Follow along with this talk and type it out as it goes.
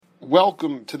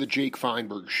Welcome to the Jake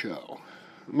Feinberg Show.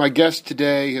 My guest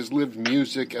today has lived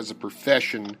music as a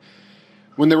profession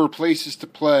when there were places to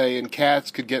play and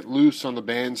cats could get loose on the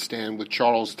bandstand with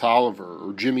Charles Tolliver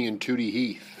or Jimmy and Tootie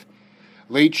Heath.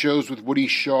 Late shows with Woody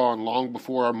Shaw and Long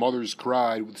Before Our Mothers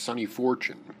Cried with Sonny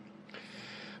Fortune.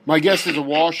 My guest is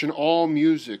awash in all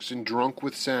musics and drunk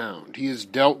with sound. He has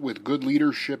dealt with good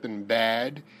leadership and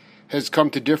bad, has come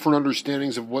to different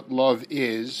understandings of what love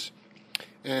is,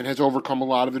 and has overcome a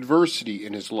lot of adversity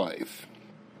in his life.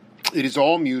 It is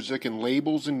all music, and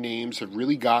labels and names have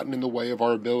really gotten in the way of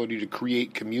our ability to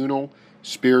create communal,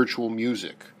 spiritual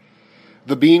music.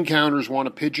 The bean counters want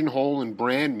to pigeonhole and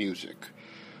brand music.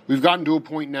 We've gotten to a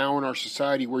point now in our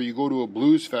society where you go to a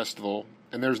blues festival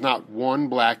and there's not one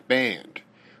black band.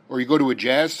 Or you go to a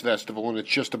jazz festival and it's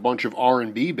just a bunch of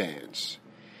R&B bands.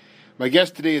 My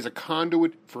guest today is a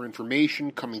conduit for information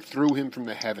coming through him from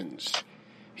the heavens.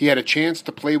 He had a chance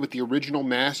to play with the original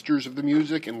masters of the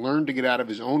music and learn to get out of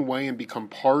his own way and become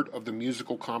part of the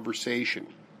musical conversation.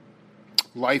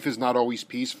 Life is not always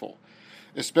peaceful,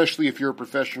 especially if you're a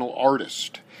professional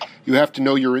artist. You have to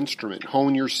know your instrument,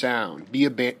 hone your sound, be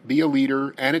a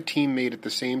leader and a teammate at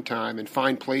the same time, and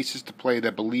find places to play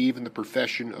that believe in the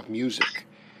profession of music.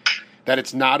 That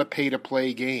it's not a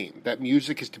pay-to-play game, that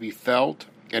music is to be felt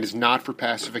and is not for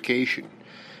pacification.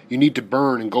 You need to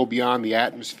burn and go beyond the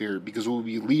atmosphere because we'll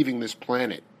be leaving this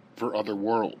planet for other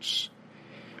worlds.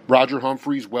 Roger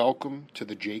Humphries, welcome to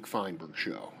the Jake Feinberg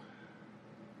Show.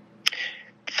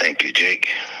 Thank you, Jake.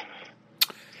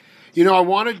 You know, I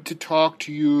wanted to talk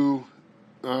to you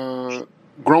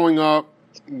growing up,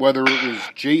 whether it was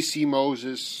J.C.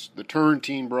 Moses, the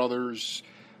Turrentine brothers,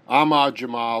 Ahmad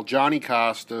Jamal, Johnny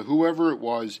Costa, whoever it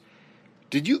was.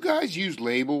 Did you guys use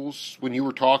labels when you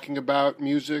were talking about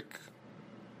music?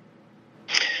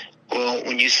 Well,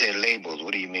 when you say labels,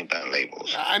 what do you mean by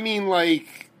labels? I mean,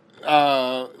 like,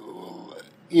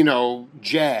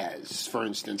 jazz, for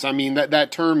instance. I mean,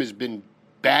 that term has been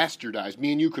bastardized.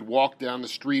 Me and you could walk down the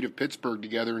street of Pittsburgh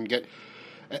together and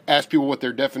ask people what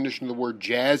their definition of the word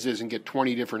jazz is and get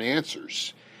 20 different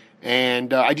answers.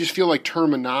 And I just feel like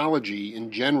terminology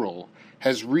in general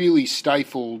has really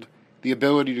stifled the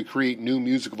ability to create new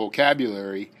musical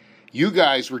vocabulary. You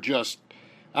guys were just,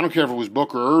 I don't care if it was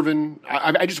Booker Irvin.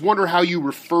 I just wonder how you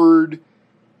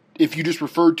if you just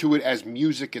referred to it as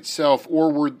music itself,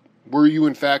 or were you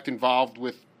in fact involved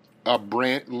with a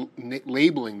brand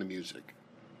labeling the music?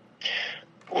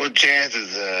 Well, jazz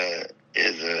is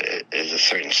a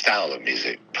certain style of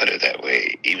music, put it that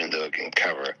way, even though it can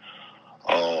cover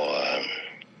all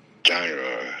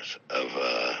genres of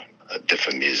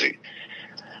different music.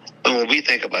 But when we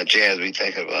think about jazz, we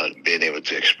think about being able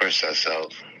to express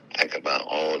ourselves, think about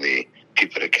all the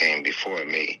people that came before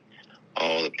me,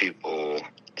 all the people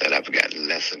that I've gotten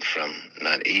lessons from,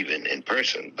 not even in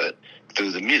person, but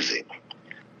through the music.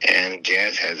 And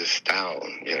jazz has a style,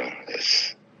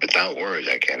 it's without words,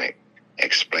 I can't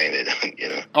explain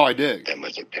it, Oh, I did. That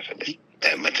much in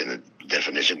the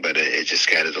definition, but it just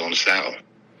got its own style.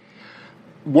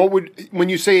 When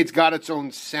you say it's got its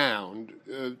own sound,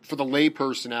 for the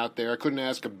layperson out there, I couldn't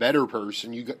ask a better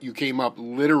person. You came up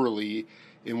literally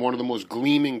in one of the most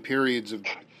gleaming periods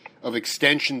of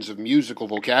extensions of musical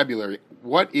vocabulary.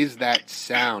 What is that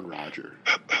sound, Roger?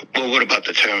 Well, what about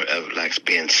the term of like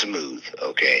being smooth?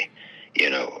 Okay,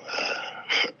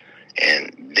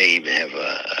 and they even have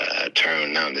a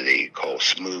term now that they call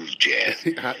smooth jazz.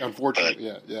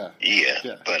 Unfortunately, but, yeah.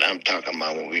 But I'm talking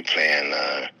about when we playing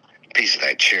pieces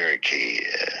like Cherokee,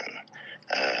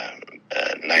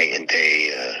 Night and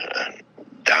Day,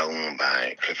 Down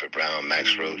by Clifford Brown,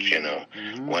 Max Roach,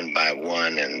 One by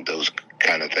One, and those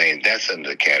kind of things. That's in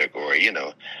the category,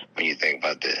 when you think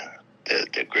about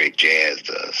the great jazz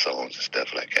songs and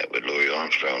stuff like that, with Louis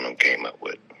Armstrong came up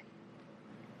with.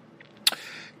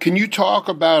 Can you talk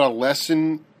about a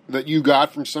lesson that you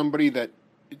got from somebody that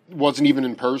wasn't even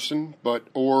in person,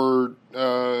 or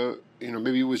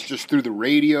maybe it was just through the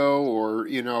radio, or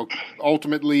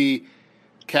ultimately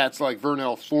cats like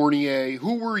Vernel Fournier?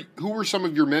 Who were some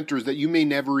of your mentors that you may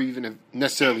never even have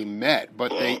necessarily met,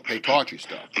 but they taught you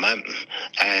stuff? I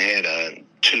had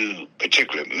two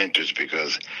particular mentors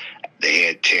because I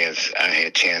had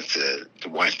chance to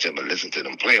watch them and listen to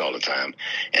them play all the time,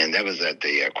 and that was at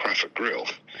the Crawford Grill.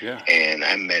 Yeah. And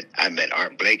I met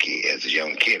Art Blakey as a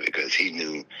young kid because he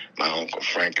knew my Uncle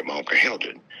Frank and my Uncle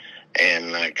Hildred, and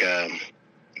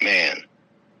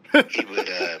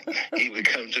he would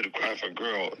come to the Crawford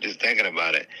Grill, just thinking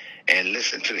about it, and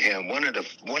listen to him. One of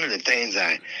the things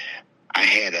I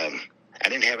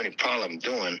didn't have any problem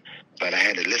doing, but I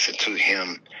had to listen to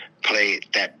him play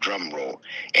that drum roll,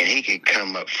 and he could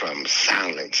come up from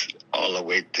silence all the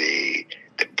way to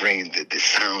bring the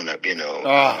sound up,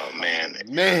 Oh, man.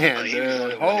 Man, He was the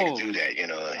only one that could do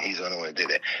that, He's the only one that did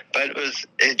that. But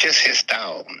it's just his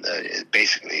style.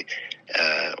 Basically,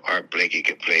 Art Blakey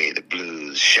could play the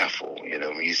blues shuffle.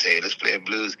 When you say let's play a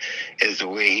blues, is the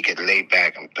way he could lay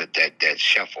back and put that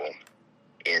shuffle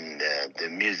in the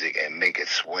music and make it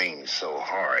swing so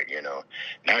hard,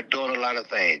 Not doing a lot of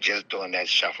things, just doing that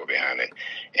shuffle behind it.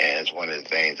 And it's one of the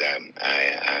things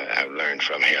I've learned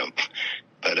from him.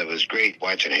 But it was great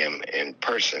watching him in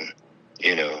person,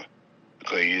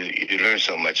 because you learn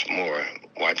so much more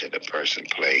watching the person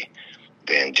play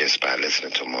than just by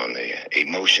listening to them on the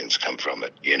emotions come from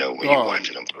it, when you're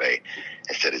watching them play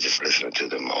instead of just listening to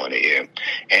them on the air.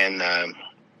 And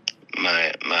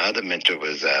my other mentor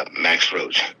was Max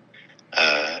Roach,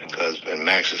 because when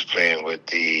Max was playing with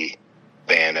the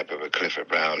band up at Clifford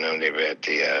Brown, they were at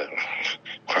the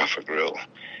Crawford Grill,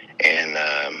 and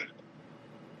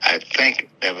I think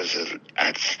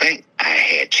I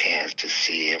had a chance to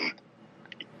see him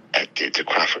at the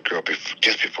Crawford Grill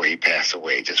just before he passed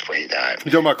away, just before he died.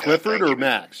 You talking about Clifford or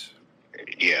Max?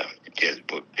 Yeah, just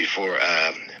before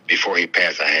he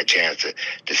passed, I had a chance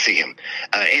to see him.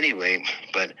 Anyway,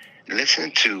 but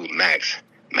listening to Max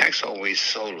always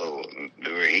solo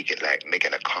where he could make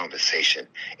it a conversation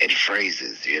in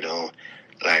phrases,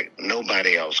 like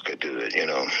nobody else could do it,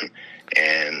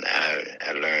 And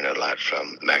I learned a lot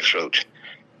from Max Roach.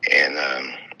 And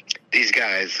these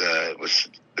guys was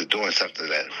doing something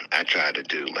that I tried to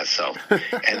do myself,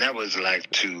 and that was like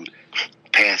to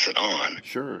pass it on,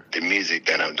 sure, the music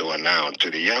that I'm doing now to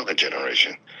the younger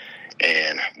generation.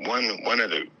 And one of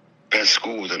the best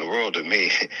schools in the world to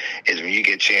me is when you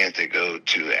get a chance to go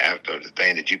to, after the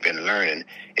thing that you've been learning,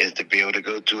 is to be able to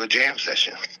go to a jam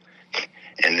session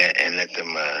and let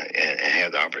them and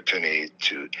have the opportunity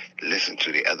to listen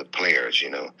to the other players.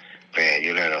 Man,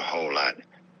 you learn a whole lot,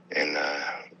 and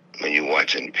when you're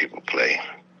watching people play.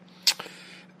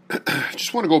 I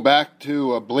just want to go back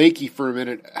to Blakey for a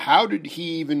minute. How did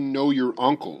he even know your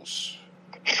uncles?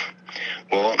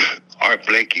 Well, Art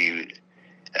Blakey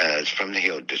is from the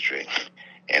Hill District,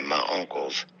 and my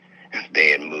uncles,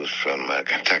 they had moved from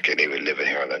Kentucky. They were living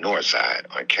here on the north side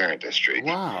on Carrington Street.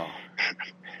 Wow.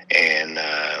 And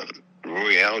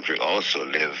Roy Eldridge also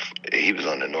lived, he was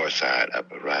on the north side up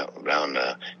around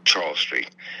Charles Street.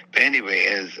 But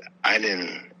anyway,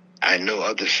 I know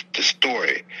of the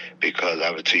story because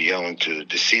I was too young to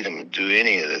see them do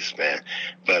any of this, man.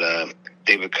 But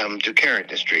they would come to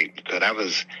Carrington Street because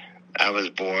I was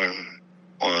born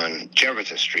on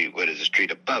Jefferson Street, what is the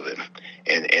street above it,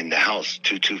 in the house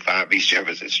 225 East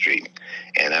Jefferson Street.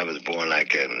 And I was born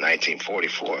like in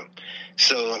 1944.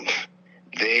 So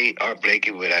Art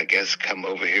Blakey would, I guess, come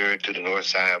over here to the north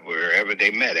side, wherever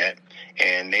they met at,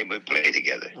 and they would play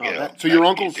together. So your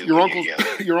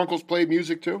uncles played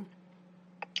music too?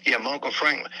 Yeah, my Uncle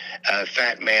Frank,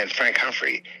 fat man Frank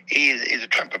Humphries, he's a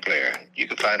trumpet player. You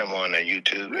can find him on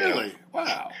YouTube. Really?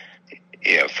 Wow.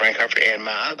 Yeah, Frank Humphries. And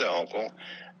my other uncle,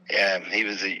 he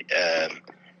was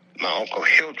my Uncle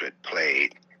Hildred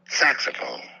played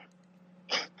saxophone.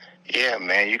 Yeah,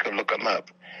 man, you can look him up.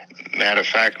 Matter of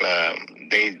fact,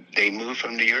 they moved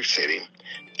from New York City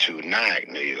to Nyack,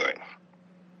 New York.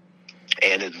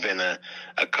 And it's been a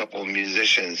couple of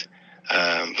musicians,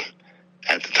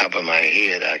 at the top of my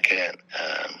head, I can't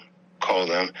call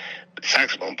them,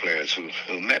 saxophone players who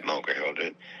met my Uncle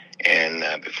Hildred. And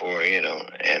before,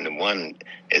 and one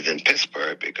is in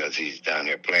Pittsburgh because he's down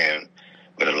there playing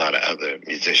with a lot of other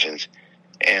musicians.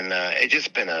 And it's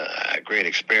just been a great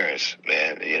experience,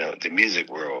 man, the music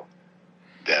world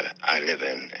that I live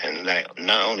in. And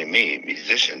not only me,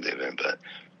 musicians live in, but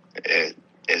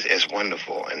it's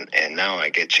wonderful. And now I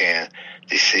get a chance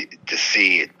to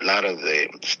see a lot of the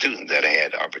students that I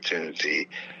had the opportunity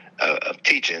of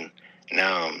teaching.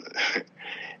 Now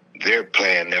they're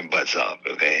playing their butts off,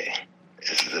 okay?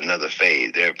 This is another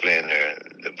phase. They're playing their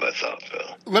butts off.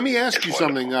 So let me ask you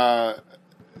something.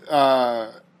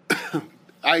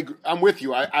 I'm with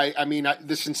you. I mean,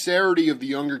 the sincerity of the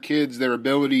younger kids, their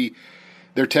ability,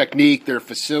 their technique, their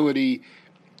facility,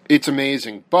 it's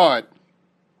amazing. But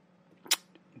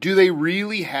do they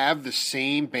really have the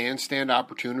same bandstand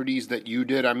opportunities that you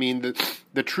did? I mean,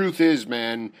 the truth is,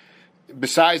 man,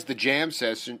 besides the jam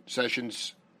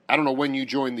sessions, I don't know when you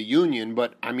joined the union,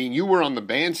 but, I mean, you were on the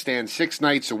bandstand 6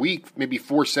 nights a week, maybe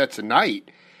 4 sets a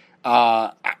night.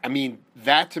 I mean,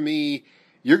 that to me,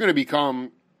 you're going to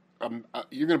become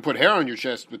you're going to put hair on your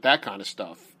chest with that kind of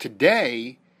stuff.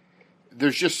 Today,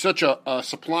 there's just such a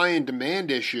supply and demand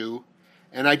issue,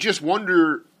 and I just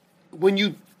wonder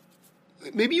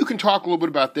maybe you can talk a little bit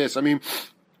about this. I mean,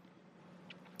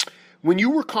 When you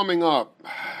were coming up,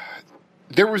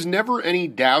 there was never any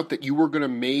doubt that you were going to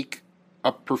make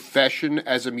a profession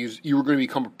as you were going to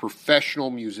become a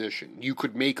professional musician. You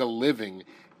could make a living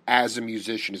as a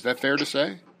musician. Is that fair to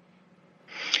say?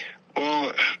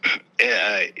 Well,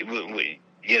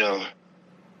 you know,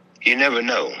 you never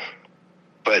know.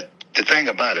 But the thing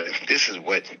about it, this is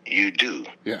what you do.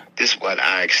 Yeah. This is what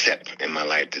I accept in my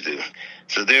life to do.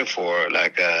 So therefore,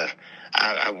 like,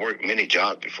 I worked many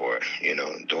jobs before, you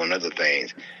know, doing other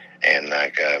things. And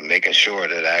like making sure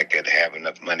that I could have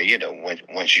enough money. You know,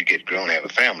 once you get grown, have a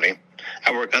family,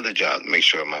 I work other jobs to make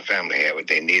sure my family had what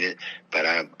they needed. But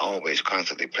I'm always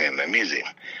constantly playing my music.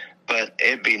 But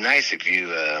it'd be nice if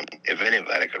if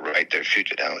anybody could write their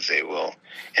future down and say, well,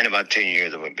 in about 10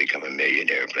 years, I'm going to become a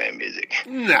millionaire playing music.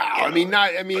 No, I mean,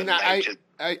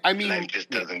 life just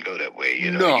doesn't go that way.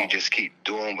 You know, no. You just keep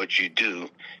doing what you do,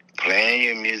 playing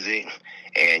your music,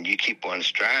 and you keep on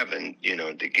striving, you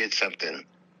know, to get something,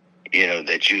 you know,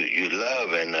 that you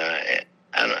love. And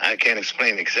I can't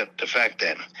explain except the fact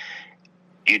that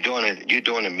you're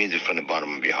doing the music from the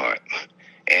bottom of your heart.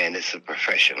 And it's a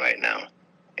profession right now.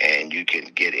 And you can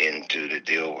get into the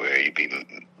deal where you be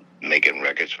making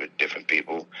records with different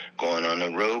people, going on the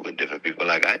road with different people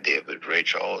like I did with Ray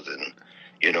Charles and,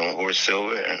 you know, Horace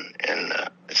Silver and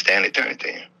Stanley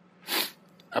Turrentine.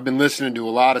 I've been listening to a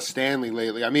lot of Stanley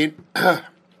lately. I mean,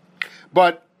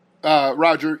 but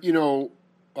Roger, you know,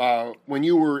 when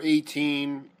you were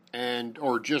 18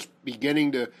 or just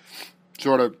beginning to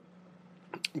sort of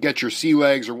get your sea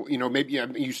legs, or, you know, maybe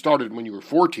you started when you were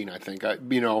 14, I think,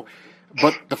 you know,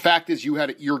 but the fact is you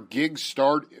had your gigs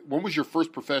start. When was your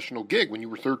first professional gig? When you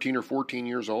were 13 or 14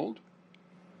 years old?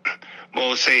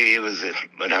 Well, say it was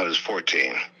when I was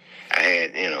 14. I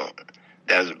had, you know,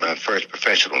 that was my first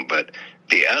professional. But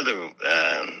the other,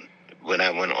 when I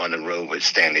went on the road with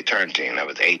Stanley Turrentine, I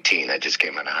was 18. I just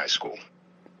came out of high school.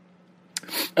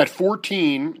 At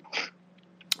 14,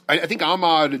 I think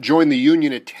Ahmad joined the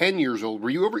union at 10 years old. Were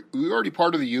you already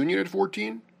part of the union at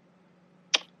 14?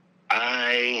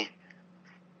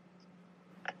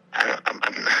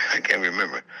 I can't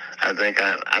remember. I think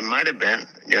I might have been,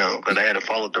 you know, because I had to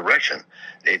follow direction.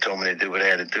 They told me to do what I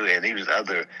had to do. And he was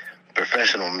other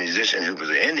professional musician who was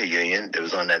in the union that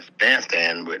was on that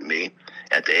bandstand with me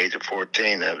at the age of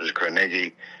 14. That was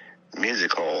Carnegie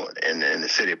Music Hall in the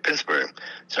city of Pittsburgh.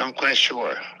 So I'm quite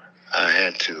sure I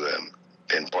had to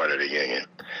been part of the union.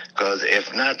 Because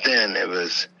if not then, it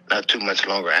was not too much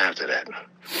longer after that.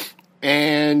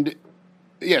 And...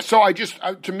 yeah, so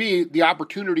to me, the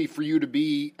opportunity for you to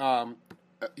be,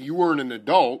 you weren't an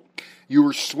adult, you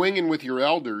were swinging with your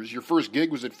elders. Your first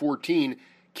gig was at 14.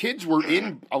 Kids were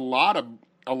in a lot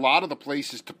of the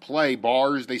places to play,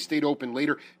 bars. They stayed open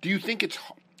later. Do you think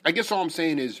I guess all I'm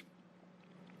saying is,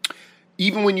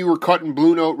 even when you were cutting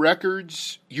Blue Note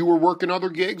records, you were working other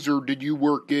gigs, or did you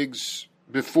work gigs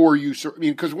before you? I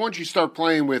mean, because once you start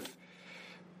playing with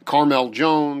Carmel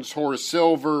Jones, Horace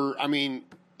Silver, I mean,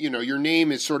 you know, your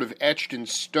name is sort of etched in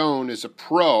stone as a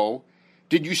pro.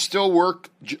 Did you still work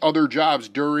other jobs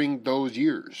during those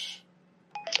years?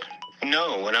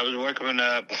 No, when I was working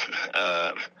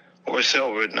with Horace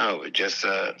Silver, no, just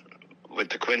with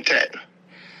the quintet.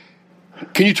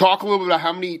 Can you talk a little bit about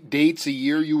how many dates a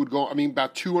year you would go? I mean,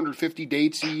 about 250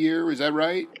 dates a year. Is that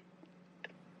right?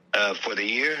 For the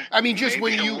year? I mean, just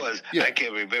maybe when you... was. Yeah. I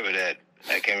can't remember that.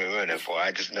 For.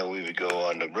 I just know we would go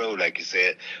on the road, like you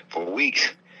said, for weeks.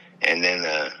 And then,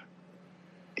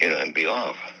 you know, and be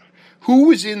off. Who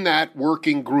was in that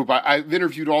working group? I've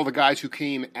interviewed all the guys who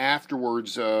came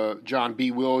afterwards, John B.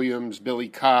 Williams, Billy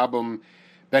Cobham,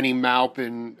 Benny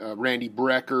Maupin, Randy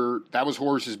Brecker. That was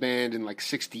Horace's band in like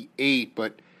 68.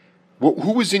 But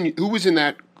who was in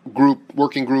that group,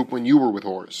 working group, when you were with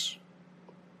Horace?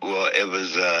 Well, it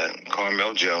was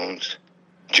Carmel Jones,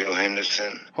 Joe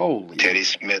Henderson, Teddy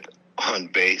Smith on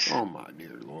bass. Oh, my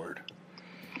dear Lord.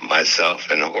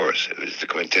 Myself and Horace. It was the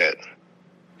quintet.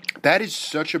 That is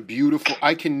such a beautiful...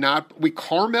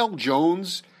 Carmel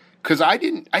Jones, because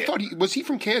thought was he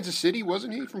from Kansas City?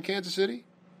 Wasn't he from Kansas City?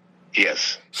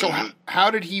 Yes. So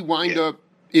how did he wind up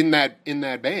in that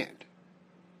band?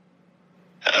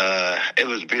 It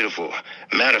was beautiful.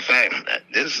 Matter of fact,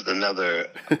 this is another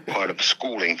part of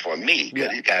schooling for me,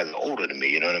 because these guys are older than me,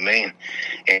 you know what I mean?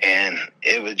 And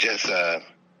it was just...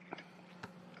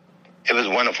 it was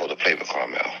wonderful to play with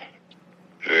Carmel.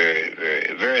 Very,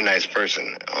 very, very nice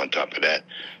person on top of that.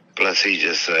 Plus, he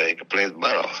could play his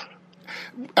butt off.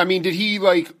 I mean, did he,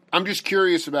 I'm just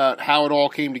curious about how it all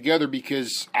came together,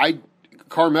 because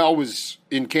Carmel was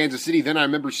in Kansas City. Then I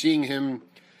remember seeing him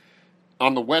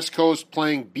on the West Coast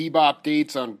playing bebop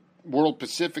dates on World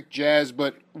Pacific Jazz,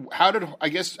 but how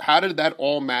did that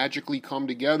all magically come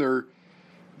together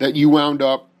that you wound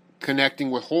up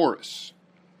connecting with Horace?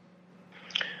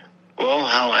 Well,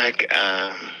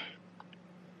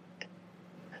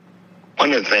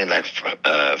 one of the things, like,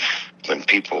 when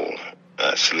people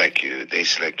select you, they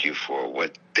select you for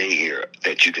what they hear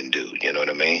that you can do. You know what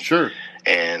I mean? Sure.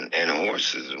 And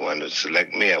Horace is the one to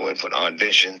select me. I went for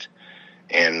auditions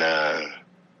and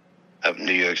up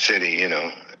New York City, you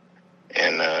know,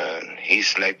 and he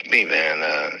selected me,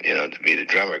 man, you know, to be the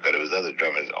drummer, because there was other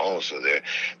drummers also there.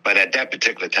 But at that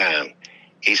particular time,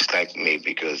 he selected me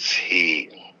because he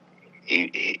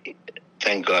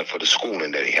thank God for the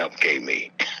schooling that he helped gave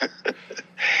me.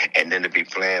 And then to be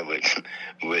playing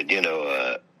with you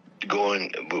know,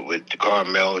 going with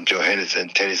Carmel, Joe Henderson,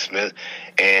 Teddy Smith,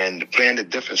 and playing the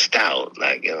different styles,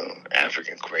 like, you know,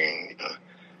 African Queen, you know.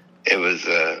 It was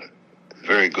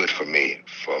very good for me,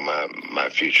 for my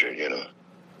future, you know.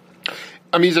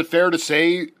 I mean, is it fair to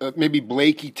say maybe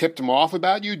Blakey tipped him off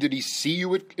about you? Did he see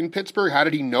you in Pittsburgh? How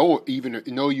did he know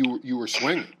you were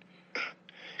swinging?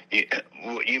 Yeah,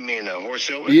 you mean Horace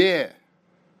Silver? Yeah.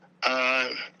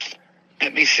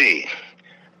 Let me see.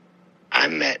 I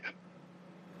met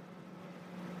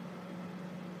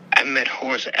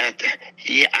Horace at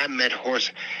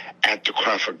the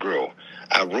Crawford Grill.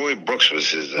 Roy Brooks was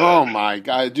his. Oh my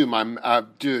God,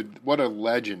 dude, what a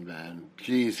legend, man!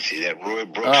 Jeez. See that Roy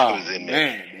Brooks was in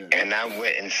there, man. and I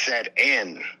went and sat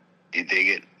in. You dig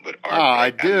it? With Art,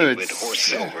 I did. With Horace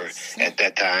Silver at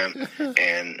that time,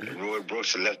 and Roy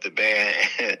Brooks had left the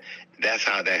band. That's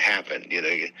how that happened. You know,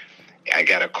 I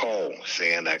got a call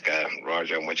saying, like,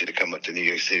 Roger, I want you to come up to New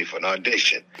York City for an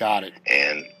audition. Got it.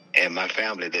 And my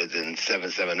family lives in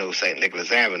 770 St.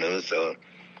 Nicholas Avenue, so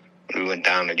we went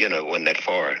down, and, you know, it wasn't that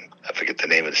far. I forget the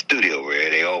name of the studio where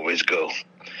they always go.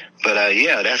 But,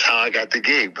 yeah, that's how I got the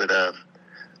gig. But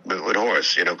with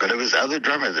Horace, you know, because there was other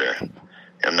drummers there.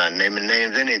 I'm not naming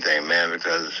names anything, man,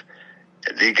 because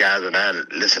these guys, when I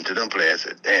listened to them play, I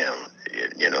said, damn,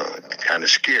 you know, kind of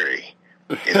scary.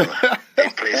 You know, they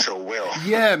play so well.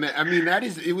 Yeah, man. I mean,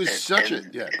 it was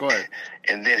yeah, go ahead.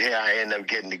 And then here I end up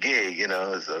getting the gig, you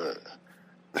know, so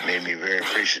it made me very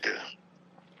appreciative.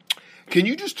 Can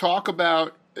you just talk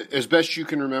about, as best you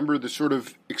can remember, the sort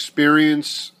of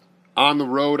experience on the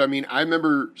road? I mean, I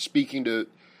remember speaking to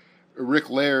Rick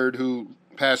Laird, who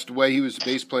passed away. He was a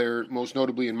bass player, most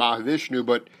notably in Mahavishnu,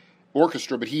 but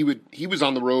he was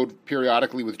on the road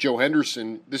periodically with Joe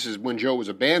Henderson. This is when Joe was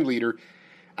a band leader.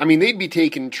 I mean, they'd be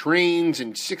taking trains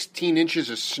in 16 inches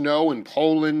of snow in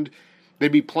Poland.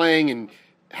 They'd be playing in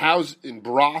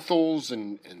brothels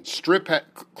and strip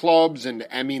clubs. And,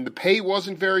 I mean, the pay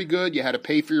wasn't very good. You had to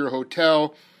pay for your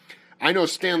hotel. I know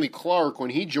Stanley Clark, when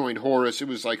he joined Horace, it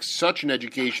was like such an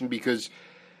education because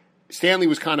Stanley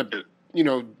was kind of, you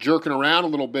know, jerking around a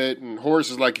little bit. And Horace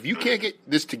is like, if you can't get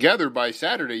this together by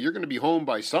Saturday, you're going to be home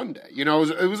by Sunday. You know,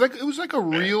 it was like a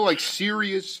real, like,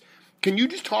 serious. Can you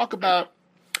just talk about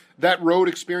that road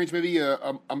experience, maybe a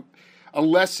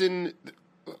lesson,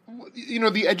 you know,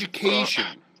 the education?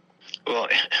 Well,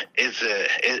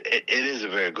 it is a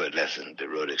very good lesson, the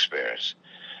road experience.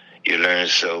 You learn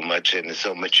so much, and there's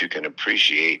so much you can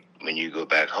appreciate when you go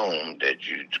back home that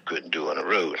you couldn't do on the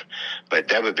road. But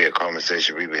that would be a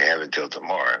conversation we'd be having till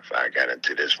tomorrow if I got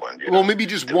into this one. Well, maybe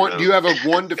just one. Do you have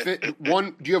one?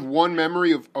 Do you have one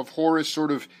memory of Horace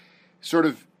sort of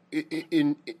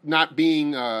in not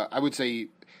being, I would say,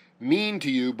 mean to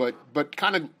you, but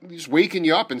kind of just waking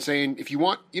you up and saying, if you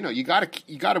want, you know, you got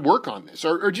to work on this,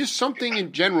 or just something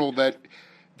in general that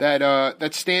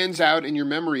stands out in your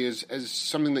memory as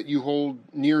something that you hold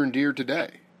near and dear today.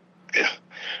 Yeah.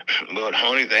 Well, the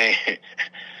only thing,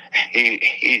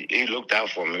 he looked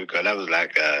out for me because I was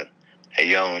like a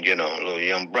young, you know, little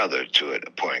young brother to it,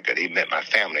 a point, because he met my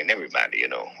family and everybody, you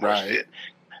know. Right.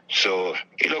 So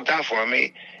he looked out for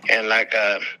me, and like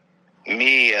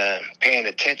me paying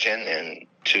attention and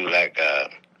to like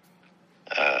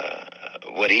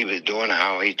what he was doing,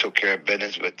 how he took care of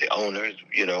business with the owners,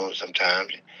 you know,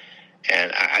 sometimes.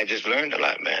 And I just learned a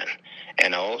lot, man.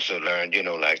 And I also learned, you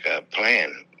know, like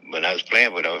playing. When I was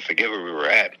playing with him, I forget where we were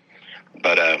at,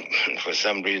 but for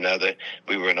some reason or other,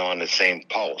 we weren't on the same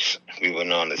pulse. We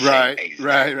weren't on the same pace.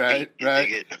 Right.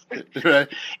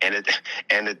 And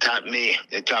it taught me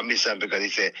something, because he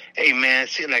said, "Hey, man, it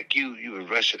seemed like you would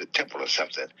rush to the temple or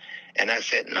something." And I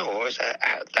said, "No, Horace,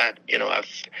 I thought, you know, I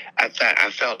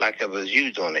felt like it was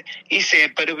you doing it." He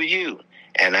said, "But it was you."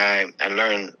 And I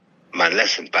learned my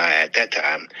lesson by, at that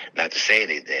time, not to say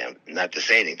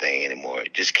anything anymore.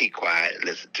 Just keep quiet and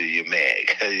listen to your man,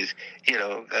 because, you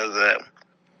know,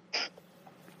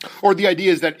 Or the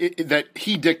idea is that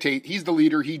he's the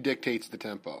leader, he dictates the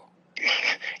tempo.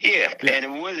 Yeah, and it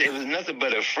was nothing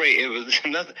but a phrase. It was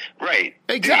nothing, right?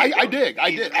 Exactly. I dig.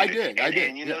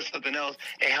 And you know something else?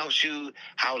 It helps you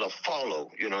how to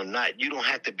follow. You know, you don't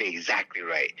have to be exactly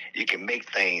right. You can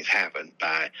make things happen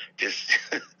by just.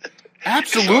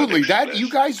 Absolutely. That you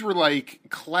guys were like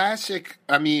classic.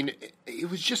 I mean, it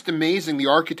was just amazing, the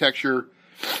architecture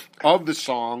of the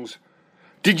songs.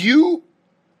 Were you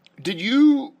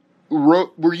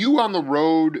on the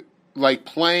road like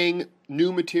playing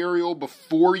new material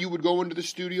before you would go into the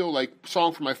studio? Like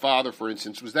Song for My Father, for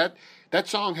instance, was that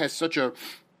song has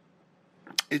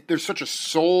there's such a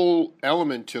soul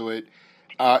element to it.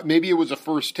 Maybe it was a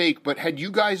first take, but had you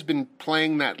guys been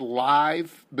playing that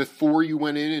live before you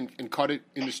went in and cut it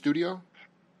in the studio?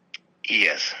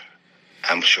 Yes,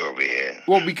 I'm sure we had.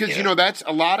 Well, because, that's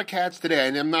a lot of cats today,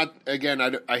 and I'm not, again,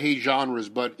 I hate genres,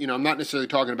 but, I'm not necessarily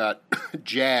talking about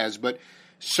jazz, but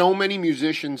so many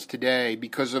musicians today,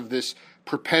 because of this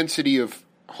propensity of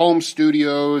home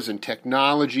studios and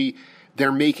technology,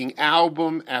 they're making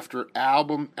album after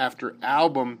album after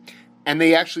album, and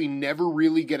they actually never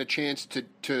really get a chance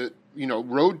to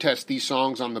road test these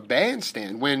songs on the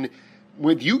bandstand. When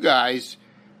with you guys,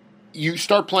 you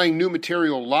start playing new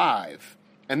material live,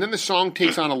 and then the song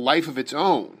takes on a life of its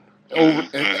own.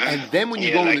 And then when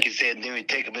you go, like you said, then we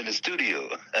take them in the studio.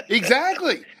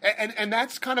 Exactly, and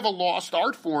that's kind of a lost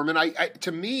art form. And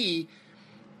to me,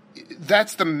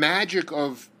 that's the magic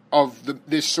of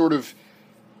this sort of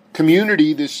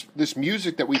community, this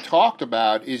music that we talked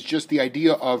about, is just the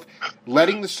idea of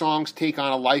letting the songs take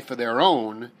on a life of their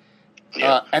own,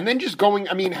 and then just going.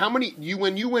 I mean,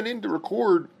 when you went in to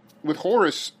record with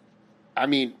Horace, I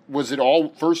mean, was it all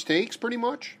first takes pretty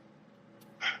much?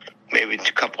 Maybe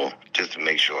a couple, just to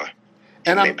make sure.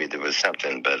 And maybe there was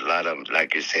something, but a lot of them,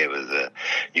 like you said, was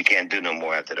you can't do no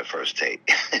more after the first take.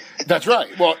 That's right.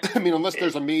 Well, I mean, unless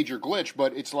there's a major glitch,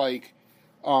 but it's like,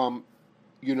 And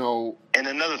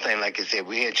another thing, like I said,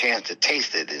 we had a chance to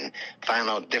taste it and find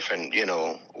out different,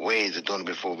 ways of doing it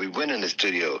before we went in the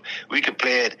studio. We could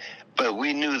play it, but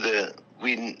we knew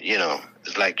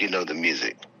it's like the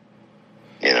music,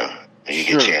 You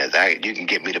get a chance. You can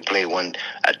get me to play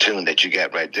a tune that you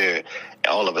got right there,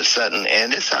 all of a sudden,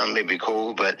 and this sound may be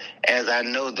cool, but as I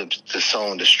know the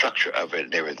song, the structure of it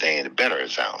and everything, the better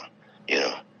it sound,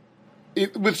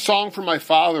 With Song for My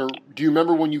Father, do you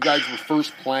remember when you guys were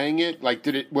first playing it? Like,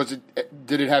 did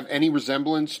it have any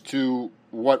resemblance to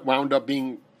what wound up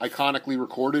being iconically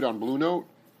recorded on Blue Note?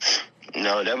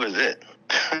 No, that was it.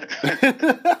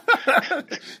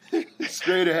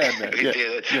 Straight ahead, man. We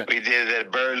did it at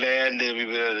Birdland, and we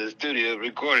went to the studio,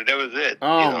 recorded. That was it.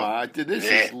 Oh my!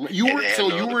 You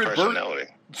were at Birdland.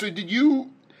 So did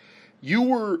you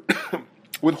were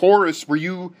with Horace? Were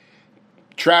you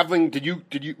traveling?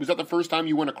 Was that the first time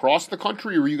you went across the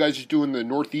country, or were you guys just doing the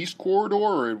Northeast corridor,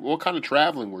 or what kind of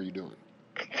traveling were you doing?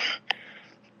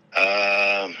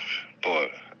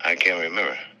 Boy, I can't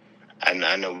remember.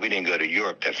 I know we didn't go to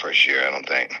Europe that first year, I don't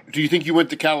think. Do you think you went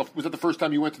to California? Was that the first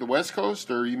time you went to the West Coast,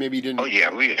 or you maybe didn't? Oh,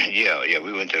 yeah, we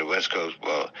went to the West Coast.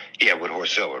 Well, yeah, with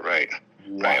Horace Silver, right.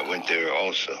 Wow. Right, I went there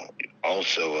also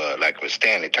like with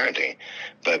Stanley Turrentine.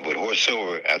 But with Horace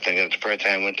Silver, I think that's the first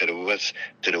time I went to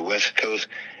the West Coast.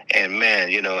 And, man,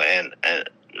 and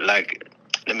like,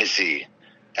 let me see.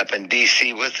 Up in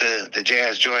D.C., what's the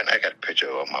jazz joint? I got a picture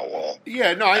on my wall.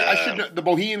 Yeah, no, I should know. The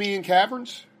Bohemian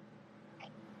Caverns?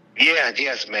 Yeah,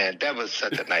 yes, man. That was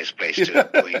such a nice place too.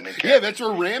 Yeah, that's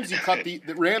where Ramsey cut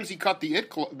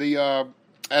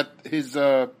at his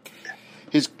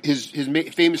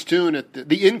famous tune at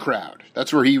the In Crowd.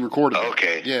 That's where he recorded it.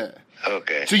 Okay. Yeah.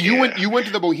 Okay. So you went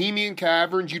to the Bohemian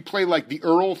Caverns. You'd play like the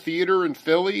Earl Theater in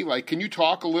Philly. Like, can you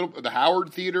talk a little the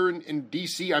Howard Theater in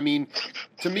D.C.? I mean,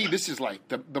 to me, this is like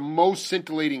the most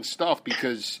scintillating stuff,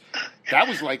 because that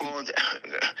was like. Well,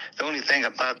 the only thing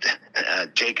about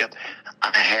Jacob,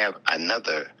 I have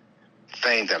another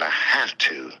thing that I have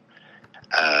to.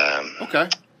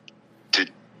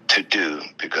 To do,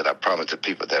 because I promised the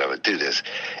people that I would do this,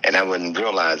 and I wouldn't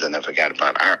realize, and I forgot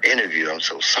about our interview. I'm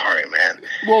so sorry, man.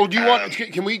 Well, do you want?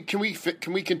 Can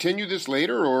we continue this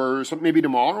later, or maybe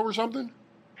tomorrow or something?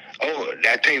 Oh,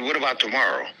 I tell you, what about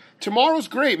tomorrow? Tomorrow's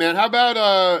great, man. How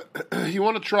about you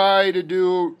want to try to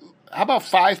do? How about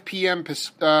 5 p.m.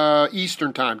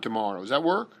 Eastern time tomorrow? Does that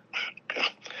work?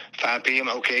 5 p.m.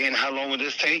 Okay, and how long will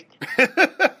this take?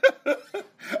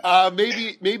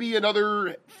 Maybe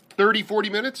another 30, 40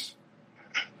 minutes.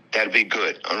 That'd be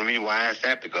good. Only reason why I asked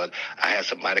that, because I have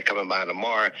somebody coming by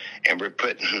tomorrow, and we're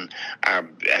putting our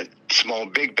small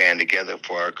big band together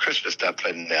for our Christmas stuff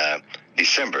in the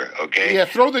December, okay? Yeah,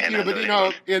 throw the And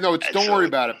don't worry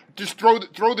about it. Just throw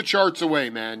the charts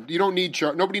away, man. You don't need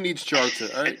charts. Nobody needs charts,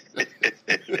 all right?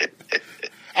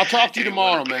 I'll talk to you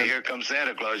tomorrow, man. Here comes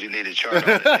Santa Claus. You need a chart on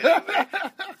it. Anyway.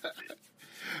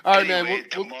 All right, anyway, man.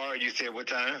 Tomorrow, you said what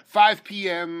time? 5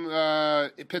 p.m.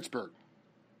 In Pittsburgh.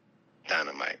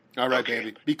 Dynamite. All right, okay.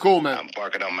 baby. Be cool, man. I'm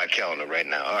parking on my calendar right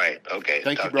now. All right. Okay.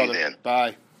 Thank Talk you, brother. To you then.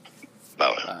 Bye.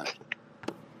 Bye.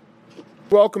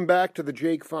 Welcome back to the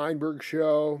Jake Feinberg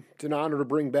Show. It's an honor to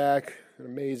bring back an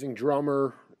amazing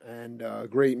drummer and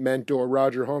great mentor,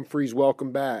 Roger Humphries.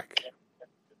 Welcome back.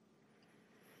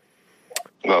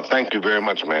 Well, thank you very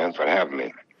much, man, for having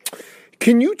me.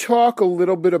 Can you talk a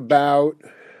little bit about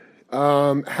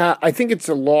how I think it's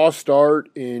a lost art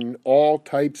in all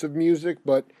types of music,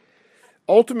 but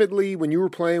ultimately, when you were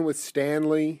playing with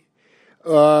Stanley,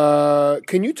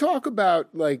 can you talk about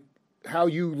like how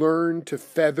you learned to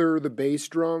feather the bass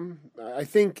drum? I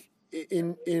think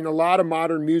in a lot of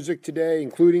modern music today,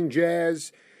 including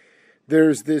jazz,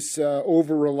 there's this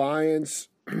over-reliance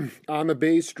on the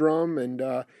bass drum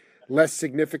and less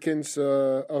significance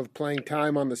of playing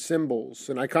time on the cymbals.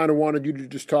 And I kind of wanted you to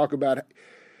just talk about,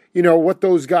 what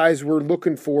those guys were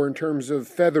looking for in terms of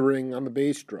feathering on the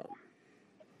bass drum.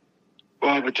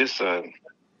 Well, but just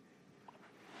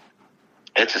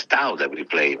it's a style that we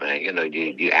play, man.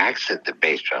 You accent the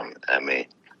bass drum. I mean,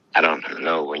 I don't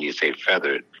know when you say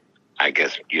feathered. I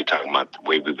guess you're talking about the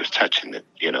way we was touching it,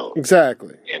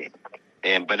 Exactly.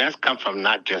 But that's come from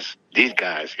not just these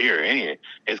guys here.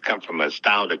 It's come from a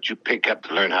style that you pick up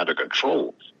to learn how to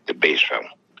control the bass drum.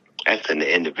 That's in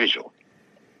the individual.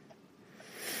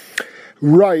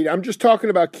 Right. I'm just talking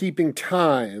about keeping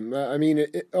time. I mean,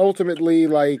 ultimately,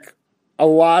 like a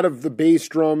lot of the bass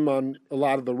drum on a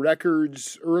lot of the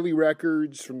records, early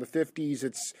records from the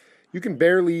 50s, you can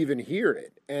barely even hear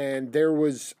it. And there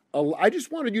was I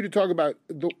just wanted you to talk about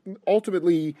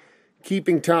ultimately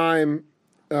keeping time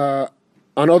on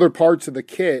other parts of the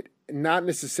kit, not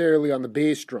necessarily on the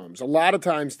bass drums. A lot of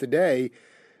times today,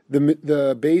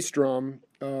 the bass drum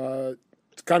kind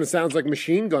of sounds like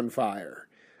machine gun fire.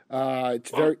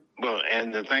 It's very well.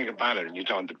 And the thing about it, you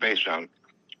talking the bass drum.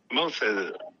 Most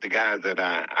of the guys that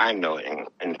I know,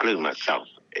 including myself,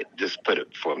 just put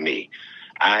it for me.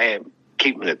 I am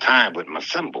keeping the time with my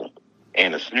cymbal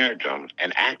and a snare drum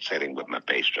and accenting with my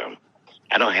bass drum.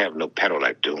 I don't have no pedal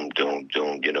like doom, doom,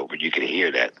 doom, where you can hear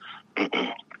that.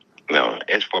 No,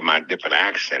 it's for my different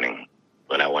accenting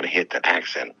when I want to hit the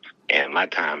accent. And my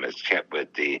time is kept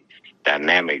with the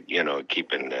dynamic,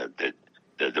 keeping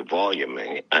the volume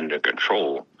under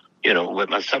control, with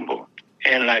my cymbal.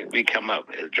 And like we come up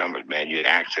as drummers, man, you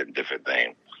accent different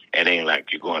things. It ain't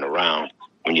like you're going around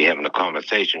when you're having a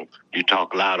conversation. You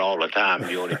talk loud all the time.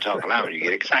 You only talk loud when you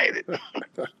get excited.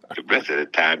 The rest of the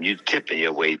time, you tipping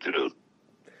your way through.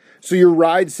 So your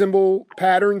ride cymbal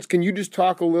patterns, can you just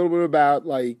talk a little bit about,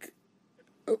 like,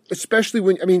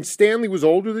 especially Stanley was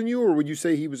older than you, or would you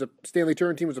say Stanley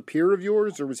Turrentine was a peer of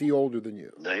yours, or was he older than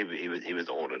you? No, he was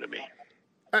older than me.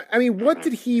 I mean, what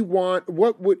did he want?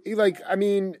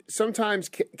 Sometimes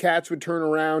cats would turn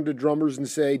around to drummers and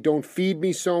say, don't feed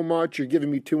me so much. You're giving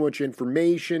me too much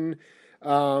information.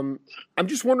 I'm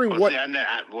just wondering what...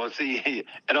 See,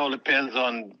 it all depends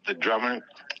on the drummer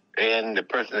and the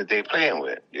person that they're playing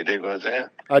with. You dig what I'm saying?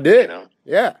 I did.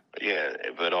 Yeah. Yeah,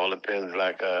 but it all depends,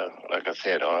 like I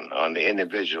said, on the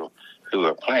individual who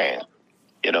are playing.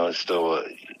 So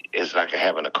it's like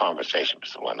having a conversation with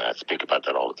someone. I speak about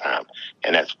that all the time.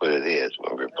 And that's what it is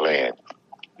when we're playing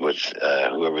with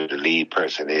whoever the lead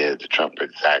person is, the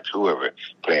trumpet, sax, whoever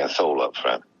playing solo up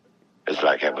front. It's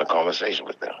like having a conversation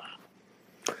with them.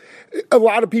 A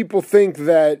lot of people think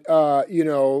that,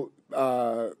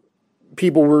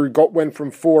 people went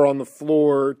from 4 on the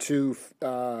floor to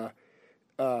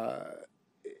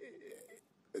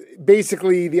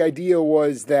basically the idea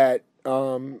was that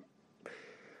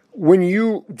what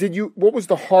was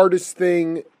the hardest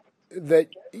thing that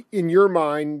in your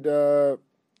mind what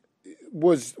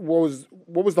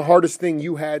was the hardest thing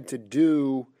you had to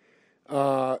do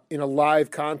in a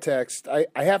live context? I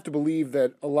have to believe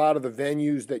that a lot of the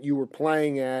venues that you were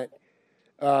playing at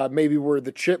maybe were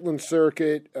the Chitlin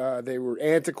circuit. They were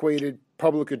antiquated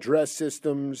public address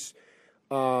systems.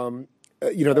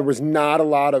 There was not a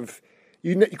lot of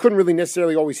you couldn't really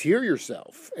necessarily always hear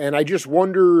yourself, and I just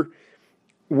wonder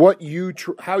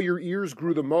how your ears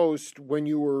grew the most when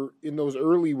you were in those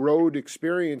early road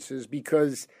experiences,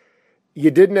 because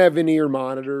you didn't have in-ear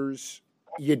monitors,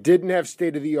 you didn't have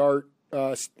state-of-the-art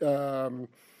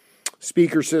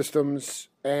speaker systems,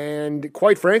 and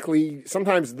quite frankly,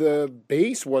 sometimes the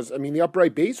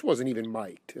upright bass wasn't even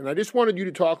mic'd. And I just wanted you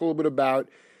to talk a little bit about,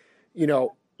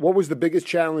 what was the biggest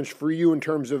challenge for you in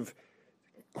terms of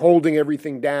holding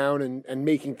everything down and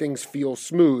making things feel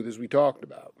smooth, as we talked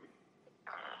about?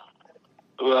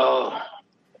 Well,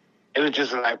 it was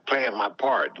just like playing my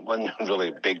part. It wasn't really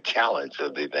a big challenge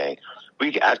of the thing.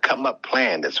 I come up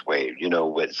playing this way,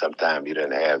 with sometimes you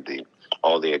didn't have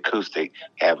all the acoustic,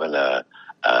 having a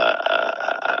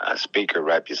speaker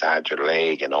right beside your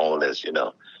leg and all this,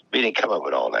 We didn't come up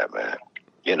with all that, man.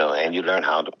 And you learn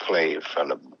how to play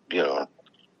from the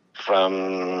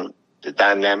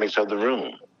dynamics of the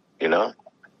room, No.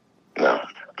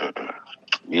 Mm-mm.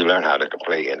 You learn how to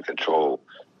play and control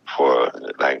for,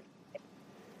 like,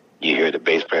 you hear the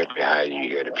bass player behind you, you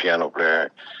hear the piano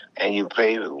player, and you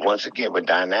play once again with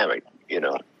dynamic,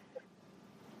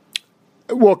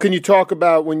 Well, can you talk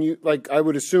about when you, I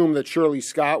would assume that Shirley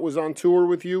Scott was on tour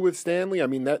with you with Stanley. I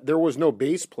mean, that there was no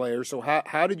bass player, so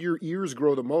how did your ears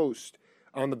grow the most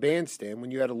on the bandstand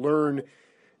when you had to learn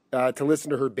to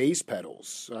listen to her bass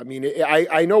pedals? I mean,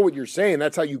 I know what you're saying.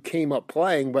 That's how you came up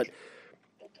playing, but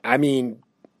I mean,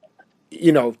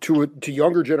 to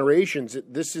younger generations,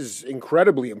 this is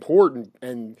incredibly important.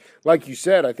 And like you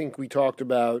said, I think we talked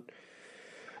about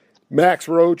Max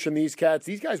Roach and these cats.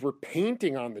 These guys were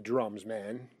painting on the drums,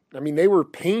 man. I mean, they were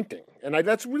painting. And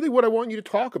that's really what I want you to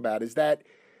talk about is that,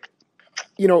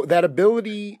 that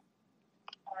ability.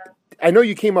 I know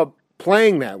you came up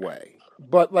playing that way,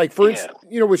 but for instance,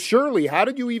 with Shirley, how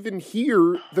did you even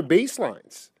hear the bass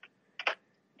lines?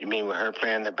 You mean with her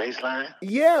playing the bass line?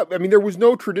 Yeah, I mean, there was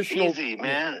no traditional... Easy,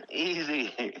 man,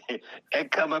 easy. It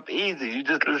come up easy. You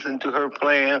just listen to her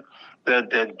playing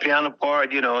the piano part,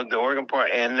 the organ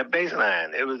part, and the bass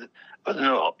line. It was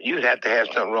no... You'd have to have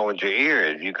something wrong with your ear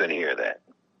if you couldn't hear that.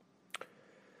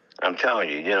 I'm telling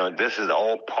you, this is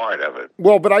all part of it.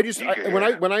 Well, but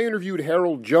when I interviewed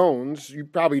Harold Jones, you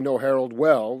probably know Harold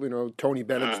well, Tony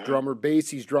Bennett's drummer,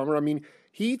 Basie's drummer. I mean,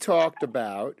 he talked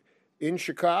about... in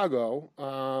Chicago,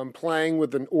 playing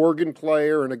with an organ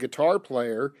player and a guitar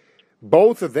player.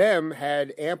 Both of them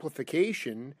had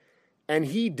amplification, and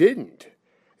he didn't.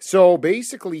 So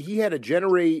basically, he had to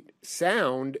generate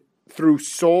sound through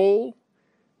soul,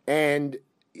 and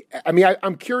I mean,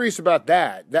 I'm curious about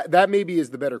that. That maybe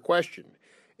is the better question,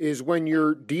 is when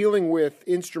you're dealing with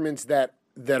instruments that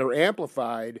are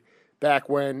amplified back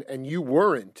when, and you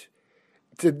weren't,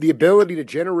 to the ability to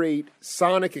generate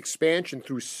sonic expansion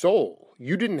through soul.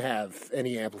 You didn't have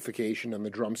any amplification on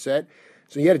the drum set,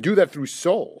 so you had to do that through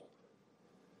soul.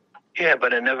 Yeah,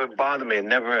 but it never bothered me.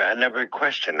 I never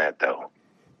questioned that, though.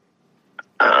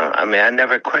 I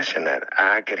never questioned that.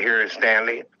 I could hear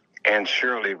Stanley and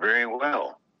Shirley very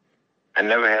well. I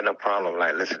never had no problem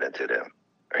listening to them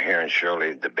or hearing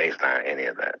Shirley, the bass line, any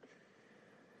of that.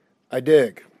 I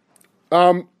dig.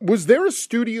 Was there a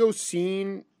studio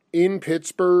scene in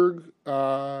Pittsburgh?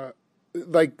 Obviously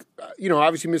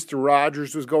Mr.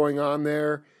 Rogers was going on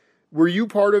there. Were you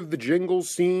part of the jingle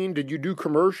scene? Did you do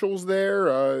commercials there?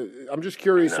 I'm just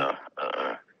curious. No.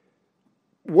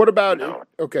 What about... No.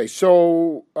 Okay,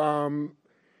 so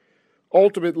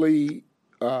ultimately,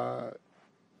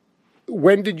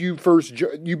 when did you first...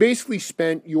 You basically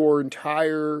spent your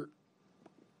entire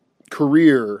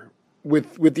career,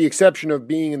 with the exception of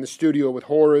being in the studio with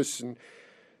Horace and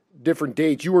different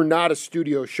dates, you were not a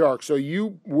studio shark, so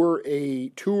you were a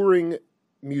touring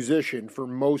musician for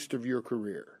most of your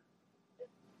career.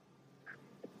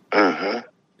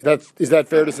 Is that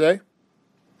fair to say?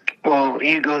 Well,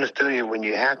 you go in the studio when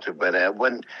you have to, but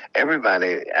when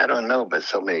everybody, I don't know, but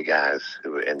so many guys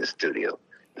who were in the studio,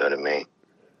 you know what I mean?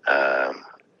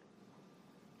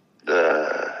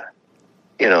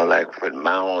 Like with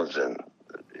Mounds and,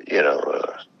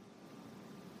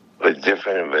 with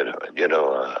different,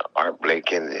 Art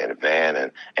Blake in the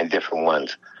band and different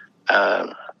ones.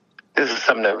 This is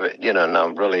something that, no,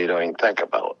 really don't even think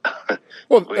about.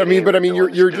 Well,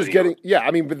 you're just getting,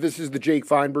 but this is the Jake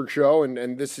Feinberg show,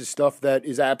 and this is stuff that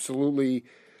is absolutely,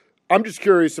 I'm just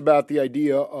curious about the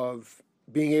idea of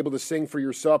being able to sing for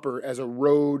your supper as a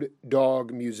road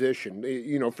dog musician.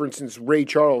 For instance, Ray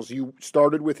Charles, you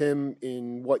started with him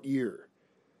in what year?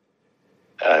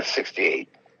 68.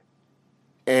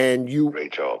 And you...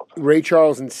 Ray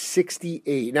Charles in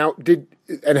 68. Now,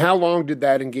 and how long did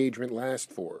that engagement last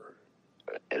for?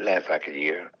 It lasted like a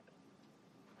year.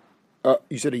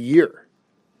 You said a year?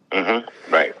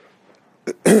 Mm-hmm, right.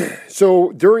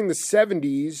 So during the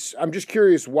 70s, I'm just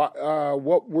curious,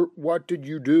 what did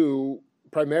you do?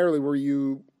 Primarily, were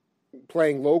you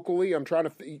playing locally? I'm trying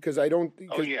to, because I don't...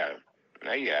 Oh, yeah.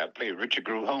 I played Richard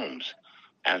Grew Holmes.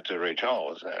 After Ray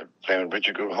Charles, playing with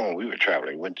Richard Grew Holmes, we were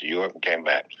traveling, went to Europe and came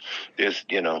back. It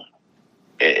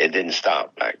didn't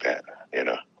stop like that,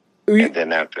 And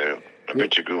then after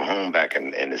Richard grew home back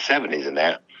in the 70s and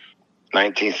that,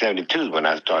 1972 is when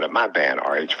I started my band,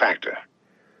 RH Factor.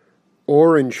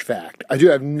 Orange Fact.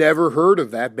 I've never heard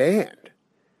of that band.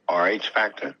 RH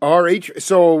Factor?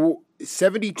 So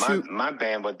 72. My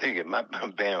band, my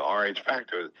band RH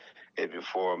Factor is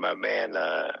before my band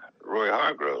Roy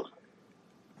Hargrove.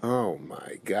 Oh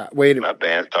my God! Wait a minute. My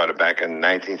band started back in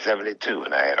 1972,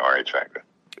 and I had RH Factor.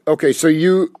 Okay, so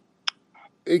you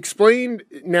explained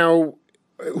now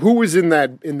who was in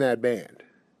that band.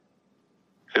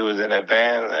 Who was in that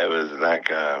band? It was like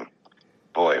a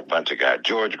bunch of guys.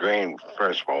 George Green,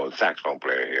 first one, was a saxophone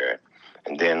player here,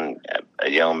 and then a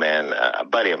young man, a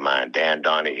buddy of mine, Dan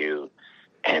Donahue,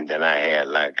 and then I had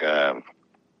let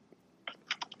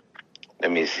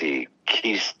me see,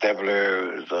 Keith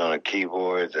Stevler was on the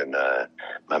keyboards, and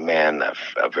my man, a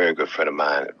very good friend of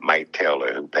mine, Mike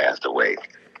Taylor, who passed away.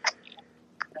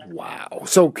 Wow.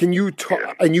 So can you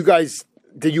talk, and you guys,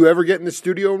 did you ever get in the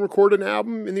studio and record an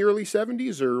album in the early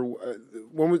 70s, or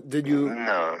did you?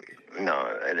 No,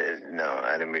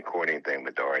 I didn't record anything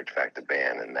with the RH Factor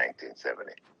band in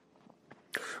 1970.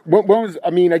 What was, I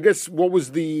guess, what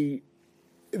was the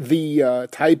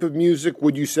type of music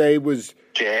would you say was?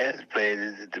 Jazz, played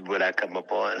what I come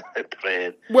up on,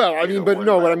 played. Well,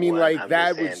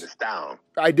 that was the style.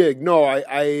 I dig. No,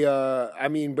 I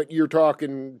mean, but you're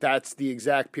talking, that's the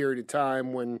exact period of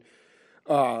time when,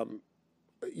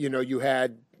 you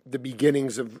had the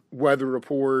beginnings of Weather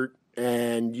Report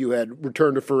and you had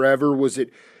Return to Forever.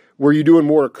 Were you doing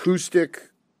more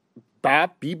acoustic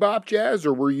bebop jazz,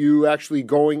 or were you actually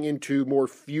going into more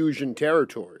fusion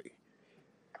territory?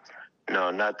 No,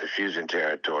 not the fusion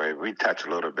territory. We touch a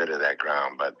little bit of that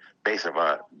ground, but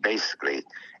basically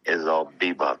is all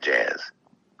bebop jazz,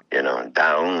 down,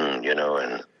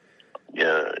 and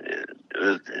it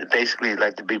was basically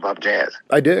like the bebop jazz.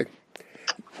 I dig.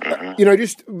 Mm-hmm.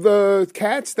 Just the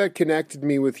cats that connected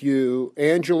me with you,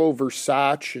 Angelo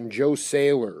Versace and Joe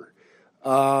Saylor.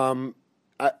 I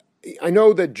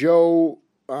know that Joe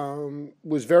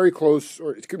was very close,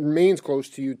 or remains close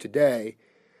to you today.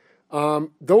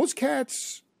 Those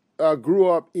cats grew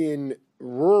up in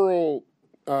rural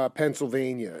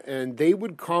Pennsylvania, and they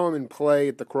would come and play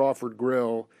at the Crawford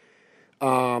Grill.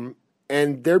 And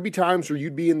there'd be times where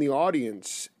you'd be in the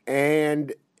audience,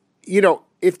 and,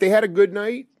 if they had a good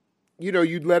night,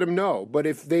 you'd let them know. But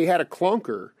if they had a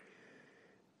clunker,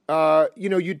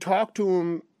 you'd talk to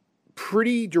them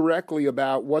pretty directly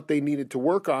about what they needed to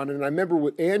work on. And I remember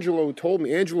what Angelo told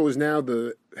me. Angelo is now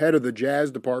the head of the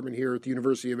jazz department here at the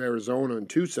University of Arizona in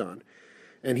Tucson.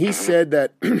 And he said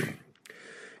that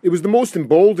it was the most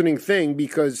emboldening thing,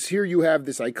 because here you have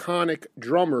this iconic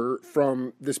drummer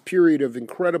from this period of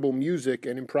incredible music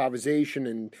and improvisation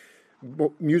and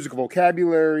music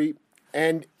vocabulary.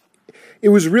 And it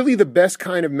was really the best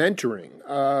kind of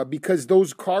mentoring, because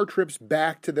those car trips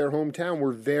back to their hometown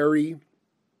were very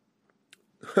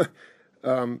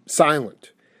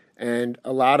silent and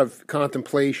a lot of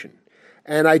contemplation.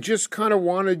 And I just kind of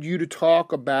wanted you to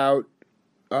talk about,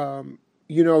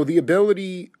 the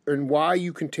ability and why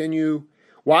you continue,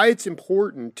 why it's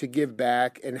important to give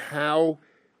back, and how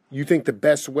you think the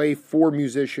best way for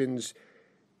musicians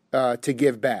to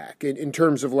give back. In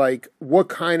terms of what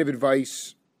kind of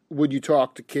advice would you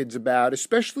talk to kids about,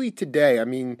 especially today? I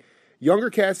mean, younger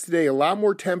cats today, a lot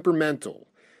more temperamental.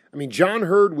 I mean, John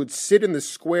Hurd would sit in the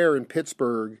square in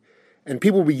Pittsburgh and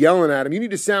people would be yelling at him, "You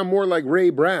need to sound more like Ray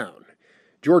Brown."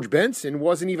 George Benson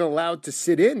wasn't even allowed to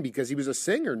sit in because he was a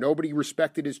singer. Nobody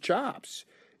respected his chops.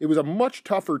 It was a much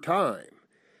tougher time.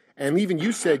 And even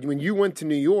you said when you went to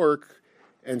New York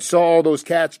and saw all those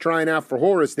cats trying out for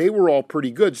Horace, they were all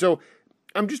pretty good. So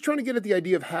I'm just trying to get at the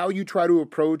idea of how you try to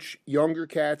approach younger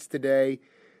cats today,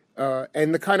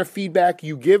 and the kind of feedback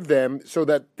you give them so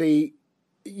that they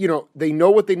know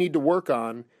what they need to work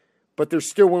on, but they're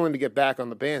still willing to get back on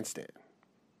the bandstand.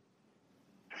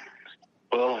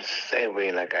 Well, same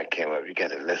way like I came up, you got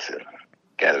to listen.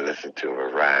 Got to listen to a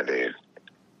variety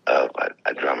of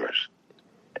drummers.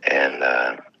 And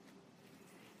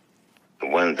the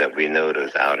ones that we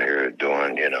notice out here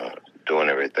doing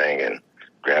everything and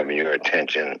grabbing your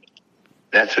attention,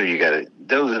 that's who you got to,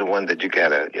 those are the ones that you got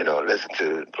to, listen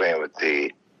to, playing with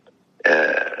the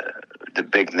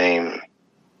big name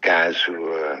guys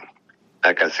who,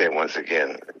 like I said, once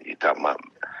again, you talking about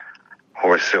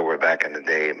Horace Silver back in the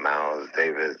day, Miles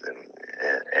Davis, and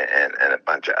a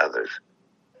bunch of others.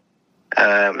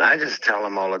 I just tell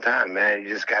them all the time, man, you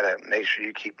just got to make sure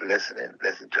you keep listening,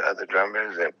 listen to other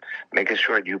drummers, and making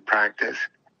sure you practice.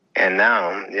 And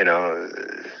now,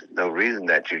 there's no reason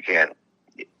that you can't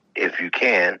if you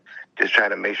can, just try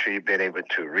to make sure you've been able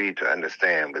to read to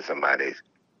understand what somebody's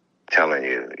telling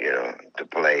you, to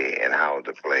play and how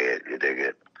to play it, you dig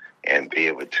it, and be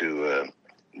able to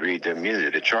read their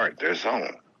music, the chart, their song,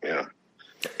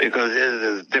 Because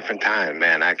it's a different time,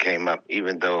 man. I came up,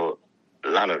 even though a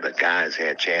lot of the guys had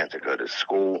a chance to go to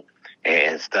school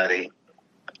and study.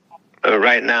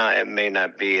 Right now, it may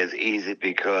not be as easy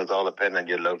because all depends on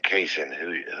your location,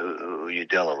 who you're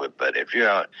dealing with. But if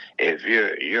you're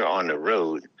on the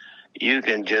road, you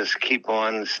can just keep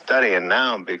on studying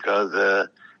now because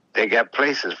they got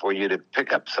places for you to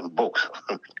pick up some books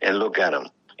and look at them.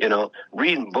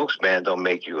 Reading books, man, don't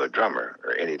make you a drummer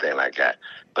or anything like that.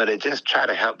 But it just try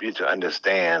to help you to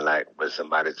understand, like what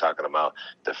somebody's talking about,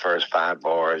 the first 5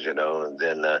 bars, and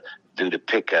then do the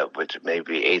pickup, which may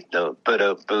be 8 note, boot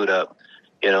up,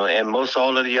 and most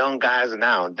all of the young guys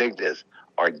now dig this,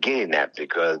 are getting that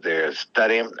because they're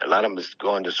studying. A lot of them is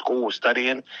going to school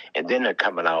studying, and then they're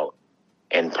coming out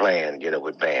and playing,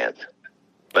 with bands.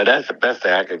 But that's the best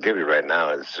thing I could give you right now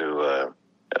is to,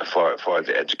 for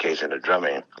the education of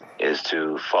drumming, is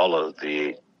to follow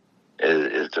the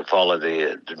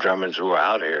drummers who are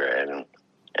out here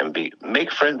and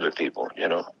make friends with people.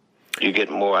 You get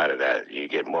more out of that. You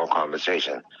get more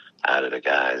conversation out of the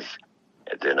guys.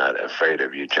 They're not afraid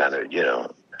of you trying to,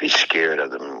 be scared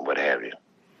of them, what have you.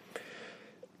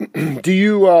 Do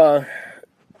you,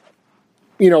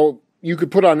 you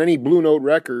could put on any Blue Note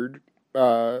record,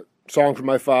 Song from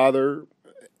My Father,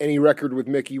 any record with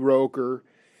Mickey Roker,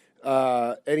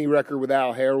 any record with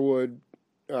Al Harewood,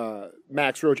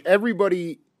 Max Roach. Every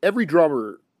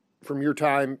drummer from your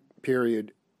time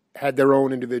period had their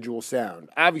own individual sound.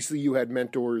 Obviously, you had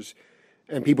mentors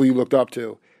and people you looked up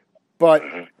to, but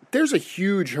there's a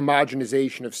huge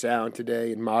homogenization of sound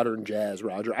today in modern jazz,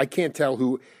 Roger. I can't tell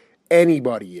who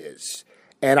anybody is.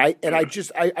 And I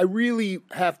really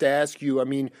have to ask you,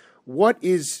 what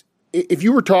is, if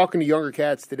you were talking to younger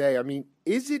cats today,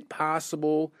 is it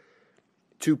possible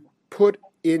to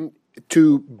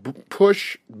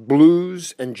push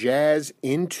blues and jazz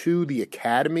into the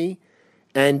academy?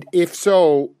 And if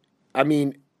so,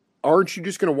 aren't you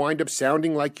just going to wind up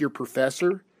sounding like your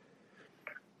professor?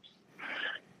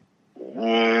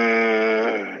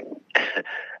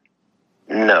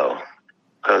 No,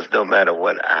 because no matter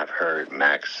what I've heard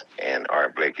Max and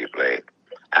Art Blakey play,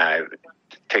 I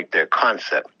take their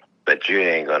concept, but you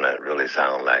ain't going to really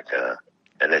sound like,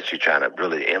 unless you're trying to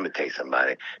really imitate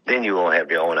somebody, then you won't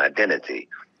have your own identity.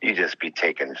 You just be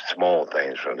taking small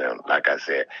things from them. Like I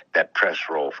said, that press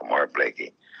roll from Art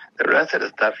Blakey. The rest of the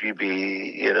stuff you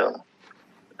be,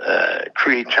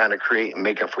 trying to create and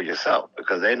make it for yourself,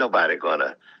 because ain't nobody going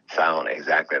to sound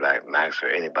exactly like Max or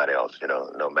anybody else,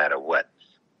 no matter what,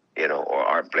 or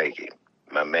Art Blakey.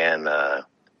 My man, the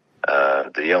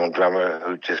young drummer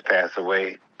who just passed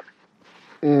away,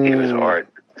 he was Art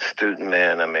student,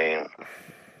 man.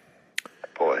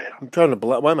 Boy. I'm trying to,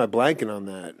 why am I blanking on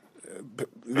that?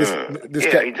 He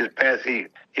just passed. He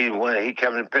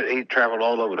traveled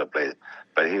all over the place,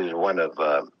 but he was one of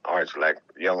Art's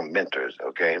young mentors.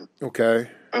 Okay.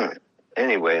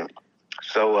 Anyway,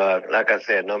 so like I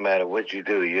said, no matter what you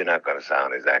do, you're not going to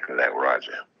sound exactly like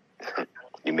Roger.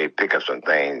 You may pick up some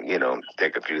things,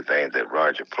 take a few things that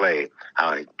Roger played,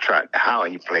 how he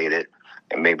played it,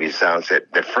 and maybe sound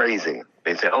set the phrasing.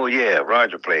 They say, "Oh yeah,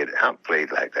 Roger played it. I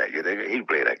played like that. He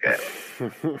played like that."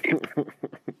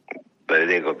 But it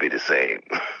ain't gonna be the same.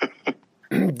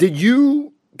 Did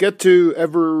you get to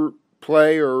ever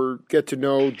play or get to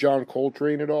know John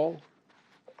Coltrane at all?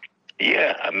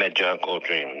 Yeah, I met John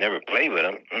Coltrane. Never played with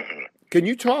him. Can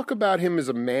you talk about him as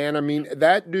a man?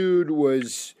 That dude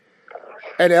was,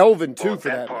 and Elvin too, for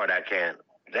that.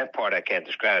 That part I can't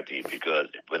describe to you, because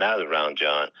when I was around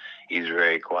John, he's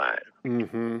very quiet.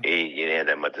 Mm-hmm. He didn't have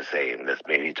that much to say. Unless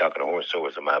maybe he's talking to Horace or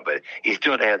somebody, but he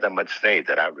still didn't have that much to say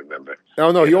that I remember.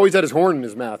 Oh, no, he always had his horn in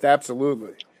his mouth.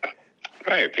 Absolutely.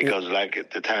 Right, because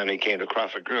at the time he came to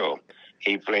Crawford Grill,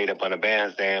 he played up on the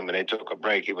bandstand. When they took a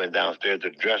break, he went downstairs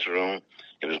to the dressing room.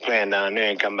 He was playing down there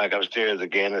and come back upstairs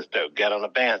again and got on the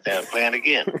bandstand playing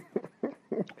again.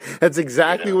 That's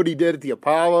exactly what he did at the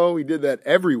Apollo. He did that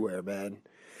everywhere, man.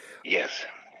 Yes,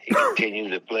 he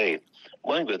continued to play.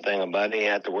 One good thing about it, he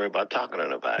didn't have to worry about talking to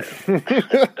nobody.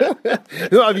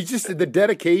 No, just the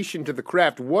dedication to the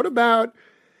craft. What about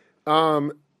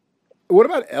Elvin?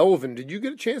 Did you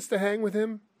get a chance to hang with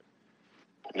him?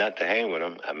 Not to hang with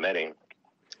him. I met him,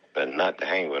 but not to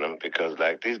hang with him, because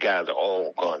these guys are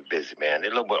all gone busy, man. They're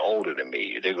a little bit older than me.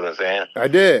 You dig what I'm saying? I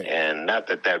did. And not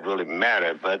that really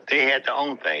mattered, but they had their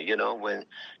own thing. When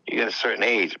you get a certain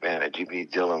age, man, that you be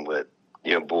dealing with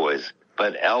your boys.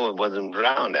 But Elvis wasn't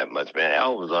around that much, man.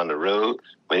 Elvis was on the road.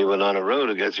 When he was on the road,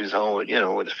 I guess he was home with,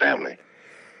 with his family.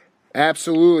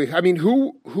 Absolutely. I mean,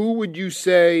 who would you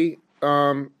say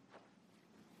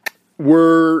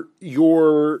were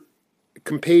your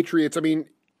compatriots? I mean,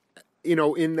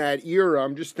 in that era,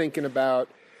 I'm just thinking about,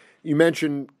 you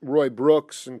mentioned Roy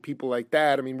Brooks and people like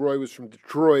that. I mean, Roy was from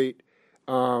Detroit.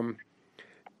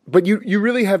 But you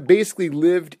really have basically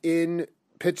lived in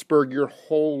Pittsburgh your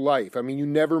whole life. I mean, you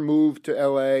never moved to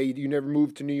L.A., you never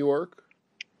moved to New York?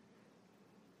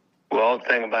 Well, the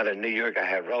thing about it, New York, I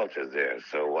had relatives there.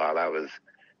 So while I was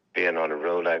being on the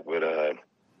road, like with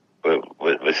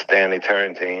Stanley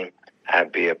Turrentine,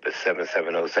 I'd be up at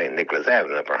 770 St. Nicholas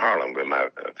Avenue up in Harlem where my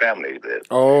family lived.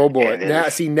 Oh, boy.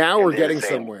 Now we're getting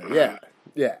somewhere. Mm-hmm.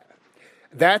 Yeah.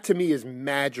 That to me is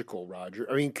magical,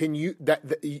 Roger. I mean, can you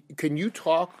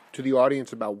talk to the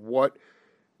audience about what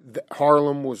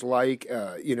Harlem was like?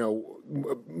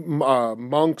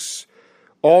 Monks,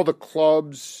 all the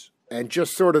clubs, and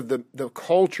just sort of the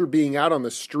culture being out on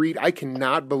the street. I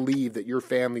cannot believe that your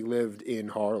family lived in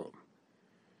Harlem.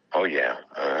 Oh yeah,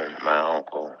 my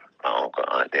uncle,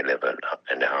 aunt, they live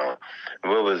in Harlem.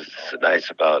 What was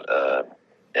nice about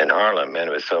in Harlem, man,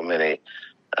 there was so many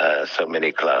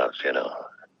clubs, and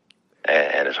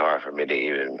it's hard for me to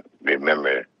even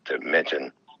remember to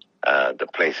mention the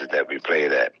places that we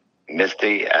played at.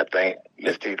 Misty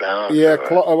Lounge. Yeah,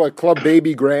 Club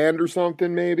Baby Grand or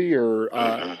something, maybe, or.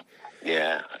 Mm-hmm.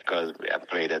 Yeah, because I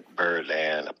played at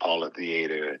Birdland, Apollo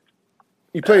Theater.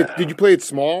 You played? Did you play at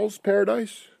Smalls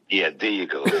Paradise? Yeah, there you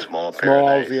go, Small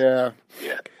Paradise. Smalls, yeah.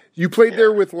 Yeah. You played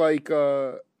there with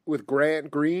with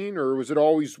Grant Green, or was it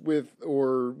always with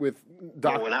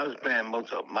Doc? Well, when I was playing,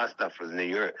 most of my stuff was New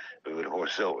York, with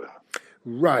Horace Silver.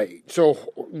 Right. So,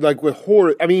 like with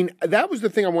Horace, I mean, that was the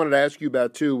thing I wanted to ask you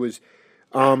about too. Was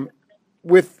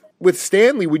with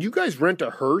Stanley, would you guys rent a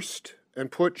hearse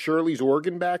and put Shirley's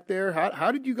organ back there?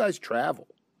 How did you guys travel?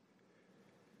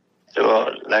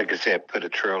 So, like I said, put a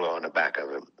trailer on the back of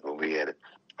it when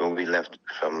we left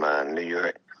from New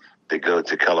York to go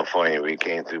to California. We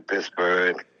came through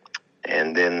Pittsburgh,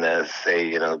 and then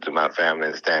to my family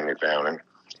and Stanley family,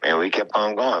 and we kept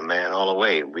on going, man, all the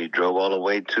way. We drove all the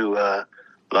way to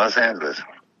Los Angeles.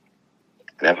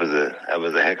 That was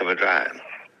a heck of a drive.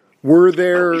 Were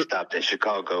there? We stopped in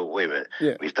Chicago. Wait a minute.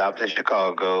 Yeah. We stopped in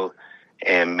Chicago,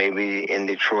 and maybe in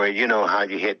Detroit. You know how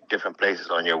you hit different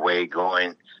places on your way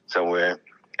going somewhere.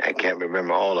 I can't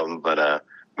remember all of them, but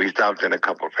we stopped in a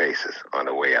couple of places on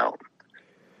the way out.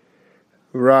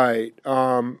 Right.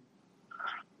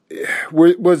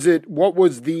 Was it? What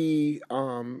was the?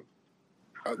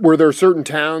 Were there certain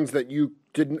towns that you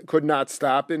could not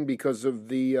stop in because of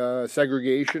the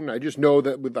segregation? I just know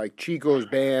that with like Chico's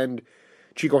band,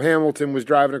 Chico Hamilton was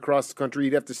driving across the country.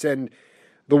 He'd have to send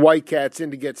the White Cats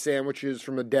in to get sandwiches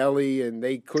from a deli, and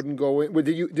they couldn't go in.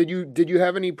 Did you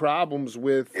have any problems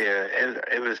with? Yeah,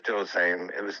 it was still the same.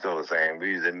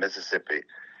 We was in Mississippi.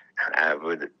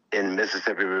 In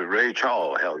Mississippi with Ray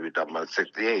Charles. Hell, we were talking about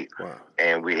 68. Wow.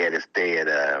 And we had to stay at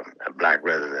a black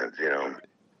residence.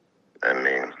 I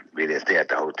mean, we didn't stay at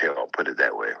the hotel. I'll put it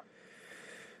that way.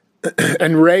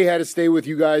 And Ray had to stay with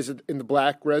you guys in the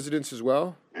black residence as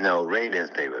well? No, Ray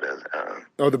didn't stay with us.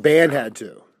 The band had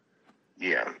to.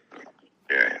 Yeah.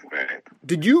 Yeah, right.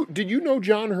 Did you know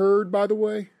John Hurd, by the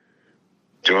way?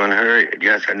 John Hurd?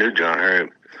 Yes, I knew John Hurd.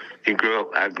 I grew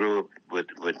up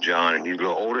with John, and he's a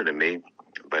little older than me,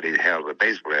 but he held a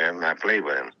bass player, and I played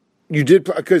with him. You did,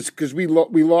 because we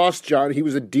lost John. He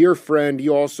was a dear friend. He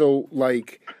also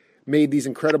made these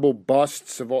incredible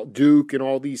busts of Duke and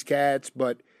all these cats,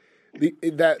 but he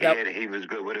was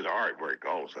good with his artwork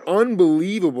also.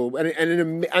 Unbelievable,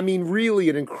 and I mean, really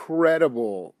an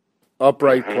incredible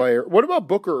upright player. What about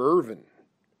Booker Irvin?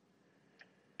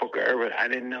 Booker Irvin, I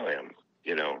didn't know him.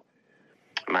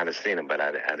 I might have seen him, but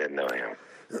I didn't know him.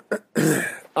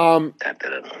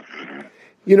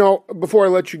 Before I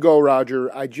let you go,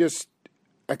 Roger, I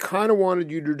kind of wanted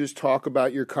you to just talk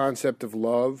about your concept of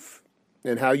love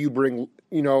and how you bring,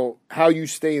 how you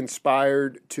stay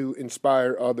inspired to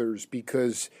inspire others,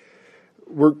 because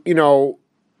we're,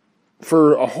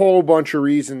 for a whole bunch of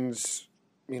reasons,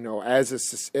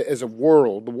 as a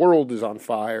world, the world is on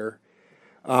fire.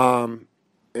 And,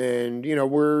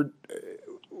 we're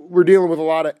dealing with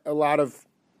a lot of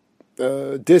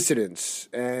dissidence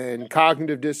and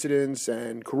cognitive dissonance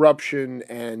and corruption,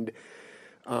 and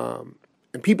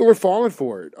people are falling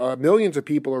for it. Millions of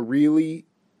people are really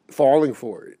falling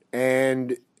for it.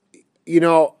 And,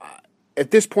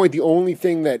 at this point, the only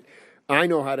thing that I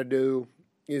know how to do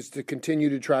is to continue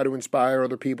to try to inspire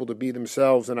other people to be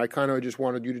themselves. And I kind of just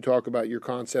wanted you to talk about your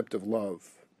concept of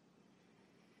love.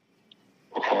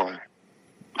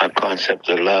 concept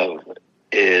of love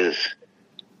is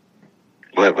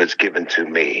what was given to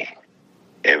me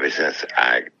ever since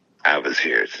I was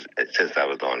here, since I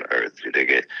was on earth. You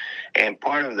dig it? And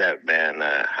part of that, man,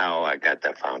 how I got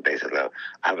that foundation of love,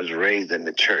 I was raised in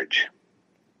the church.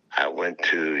 I went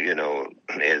to,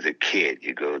 as a kid,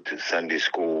 you go to Sunday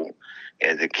school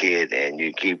as a kid, and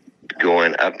you keep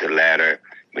going up the ladder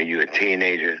when you're a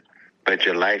teenager, but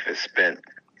your life is spent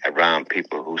around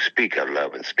people who speak of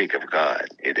love and speak of God.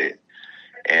 You did.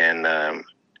 And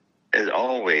as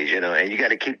always, and you got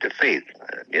to keep the faith,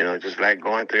 just like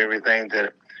going through everything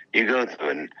that you go through.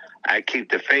 And I keep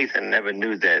the faith and never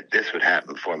knew that this would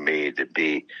happen for me, to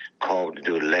be called to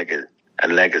do a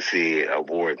legacy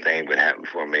award thing would happen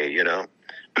for me,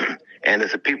 And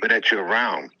it's the people that you're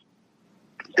around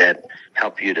that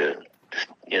help you to,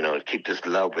 keep this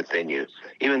love within you,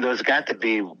 even though it's got to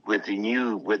be within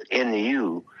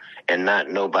you and not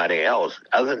nobody else.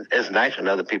 It's nice when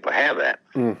other people have that,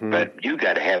 but you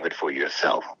got to have it for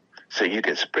yourself so you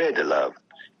can spread the love.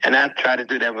 And I try to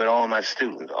do that with all my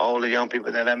students, all the young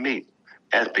people that I meet.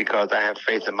 That's because I have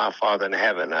faith in my Father in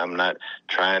heaven. I'm not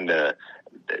trying to,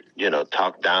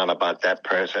 talk down about that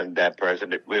person.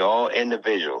 We're all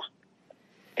individuals.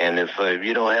 And if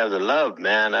you don't have the love,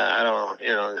 man, I don't,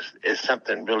 it's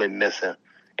something really missing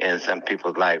in some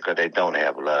people's life because they don't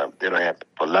have love. They don't have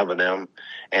people loving them,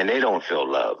 and they don't feel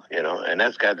love, And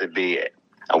that's got to be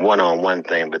a one-on-one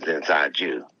thing within inside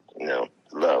you,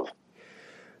 love.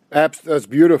 That's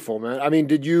beautiful, man. I mean,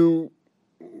 did you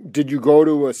go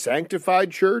to a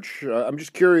sanctified church? I'm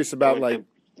just curious about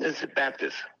It's a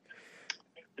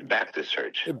Baptist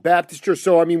church. Baptist church.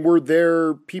 So, I mean, were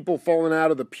there people falling out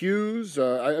of the pews?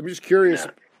 I'm just curious,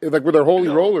 were there holy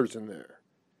rollers in there?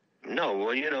 No,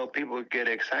 well, people get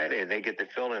excited. They get the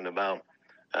feeling about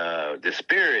the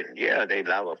Spirit. Yeah, they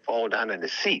will fall down in the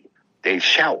seat. They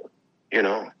shout,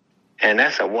 and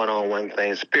that's a one-on-one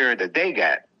thing. Spirit that they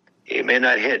got. It may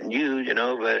not hit you,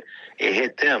 but it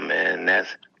hit them, and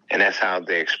that's how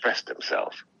they express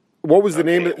themselves. What was the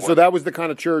name? So that was the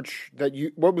kind of church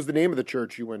what was the name of the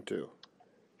church you went to?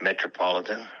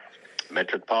 Metropolitan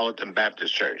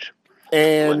Baptist Church.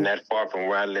 And wasn't that far from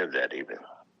where I lived at even.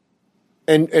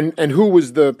 And who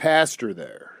was the pastor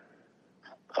there?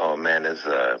 Oh man,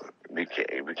 we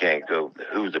can't go.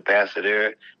 Who was the pastor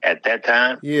there at that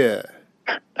time? Yeah,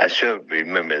 I should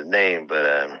remember his name,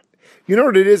 but you know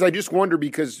what it is? I just wonder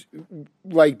because,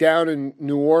 down in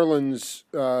New Orleans,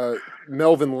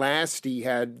 Melvin Lasty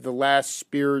had the Last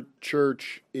Spirit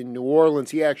Church in New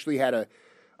Orleans. He actually had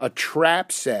a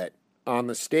trap set on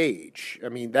the stage. I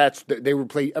mean, they were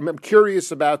playing. I'm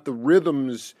curious about the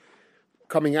rhythms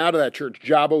coming out of that church.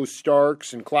 Jabo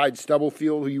Starks and Clyde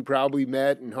Stubblefield, who you probably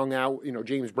met and hung out,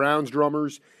 James Brown's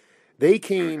drummers. They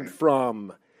came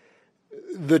from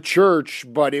the church,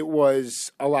 but it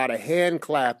was a lot of hand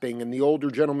clapping, and the older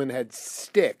gentlemen had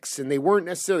sticks, and they weren't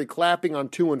necessarily clapping on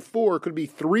 2 and 4. It could be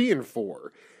 3 and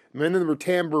 4. And then there were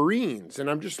tambourines, and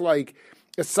I'm just like,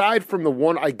 aside from the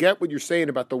one, I get what you're saying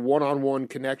about the one-on-one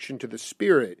connection to the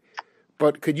Spirit,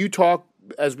 but could you talk,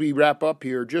 as we wrap up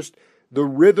here, just the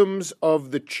rhythms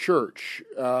of the church,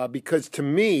 because to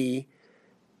me,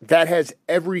 that has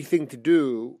everything to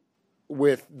do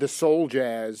with the soul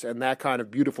jazz and that kind of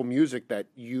beautiful music that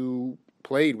you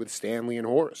played with Stanley and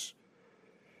Horace.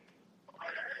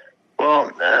 Well,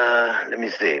 let me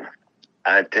see.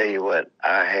 I tell you what,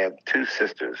 I have 2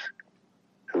 sisters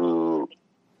who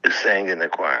sang in the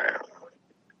choir,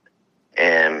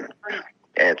 and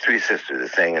 3 sisters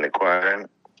that sang in the choir,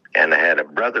 and I had a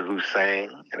brother who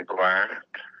sang in the choir,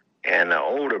 and an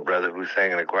older brother who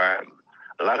sang in the choir.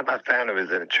 A lot of my family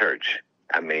was in the church.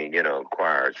 I mean,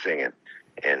 choir, singing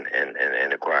in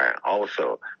the choir.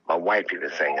 Also, my wife even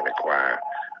sang in the choir.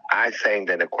 I sang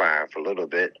in the choir for a little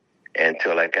bit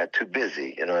until I got too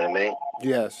busy, you know what I mean?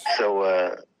 Yes.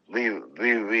 So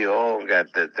we all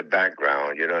got the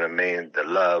background, you know what I mean? The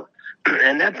love.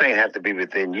 And that thing has to be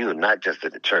within you, not just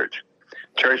at the church.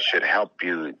 Church should help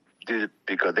you do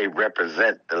because they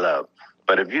represent the love.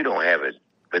 But if you don't have it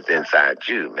within inside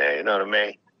you, man, you know what I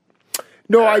mean?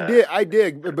 No, I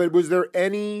did. But was there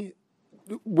any?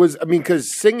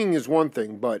 Because singing is one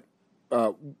thing, but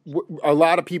a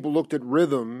lot of people looked at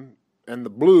rhythm and the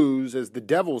blues as the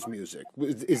devil's music.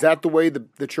 Is that the way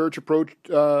the church approached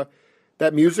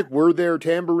that music? Were there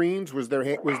tambourines? Was there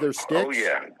sticks? Oh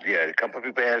yeah. A couple of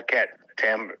people had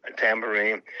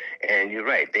tambourine, and you're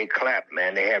right. They clap,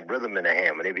 man. They have rhythm in their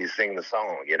hand when they be singing the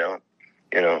song,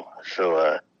 You know,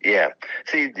 so yeah.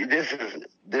 See, this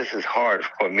is hard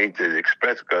for me to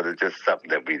express because it's just something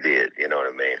that we did. You know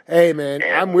what I mean? Hey, man,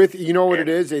 And, I'm with you. You know what it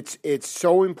is? It's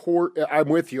so important. I'm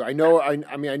with you. I know. I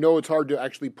mean, I know it's hard to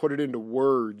actually put it into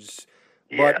words.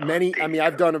 But many, I mean,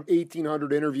 I've done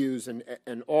 1,800 interviews, and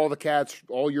all the cats,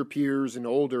 all your peers and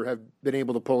older, have been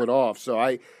able to pull it off. So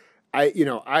I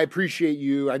appreciate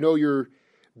you. I know you're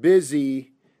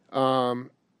busy. I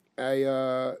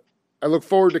look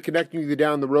forward to connecting with you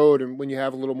down the road, and when you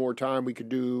have a little more time, we could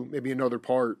do maybe another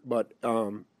part. But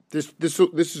this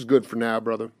is good for now,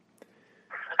 brother.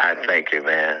 I thank you,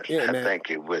 man. Yeah, man. I thank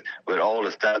you. With all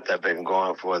the stuff that's been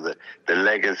going for the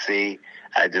legacy,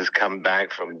 I just come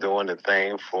back from doing the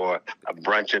thing for a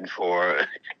brunching for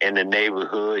in the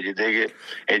neighborhood. You dig it?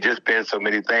 It just been so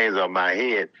many things on my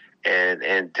head, and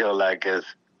until like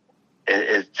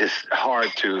it's just hard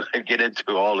to get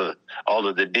into all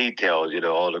of the details. You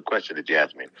know, all the questions that you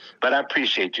asked me. But I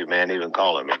appreciate you, man, even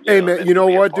calling me. Hey, man, you know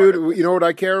what, dude? You know what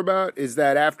I care about is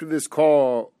that after this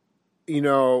call, you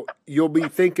know, you'll be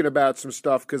thinking about some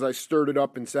stuff because I stirred it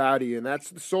up inside of you, and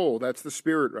that's the soul, that's the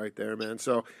spirit right there, man.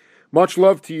 So much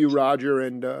love to you, Roger,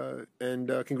 and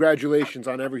congratulations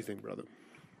on everything, brother.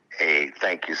 Hey,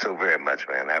 thank you so very much,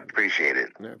 man. I appreciate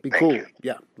it. Yeah, be thank cool. You.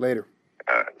 Yeah, later.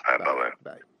 All right, bye-bye.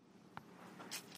 Bye.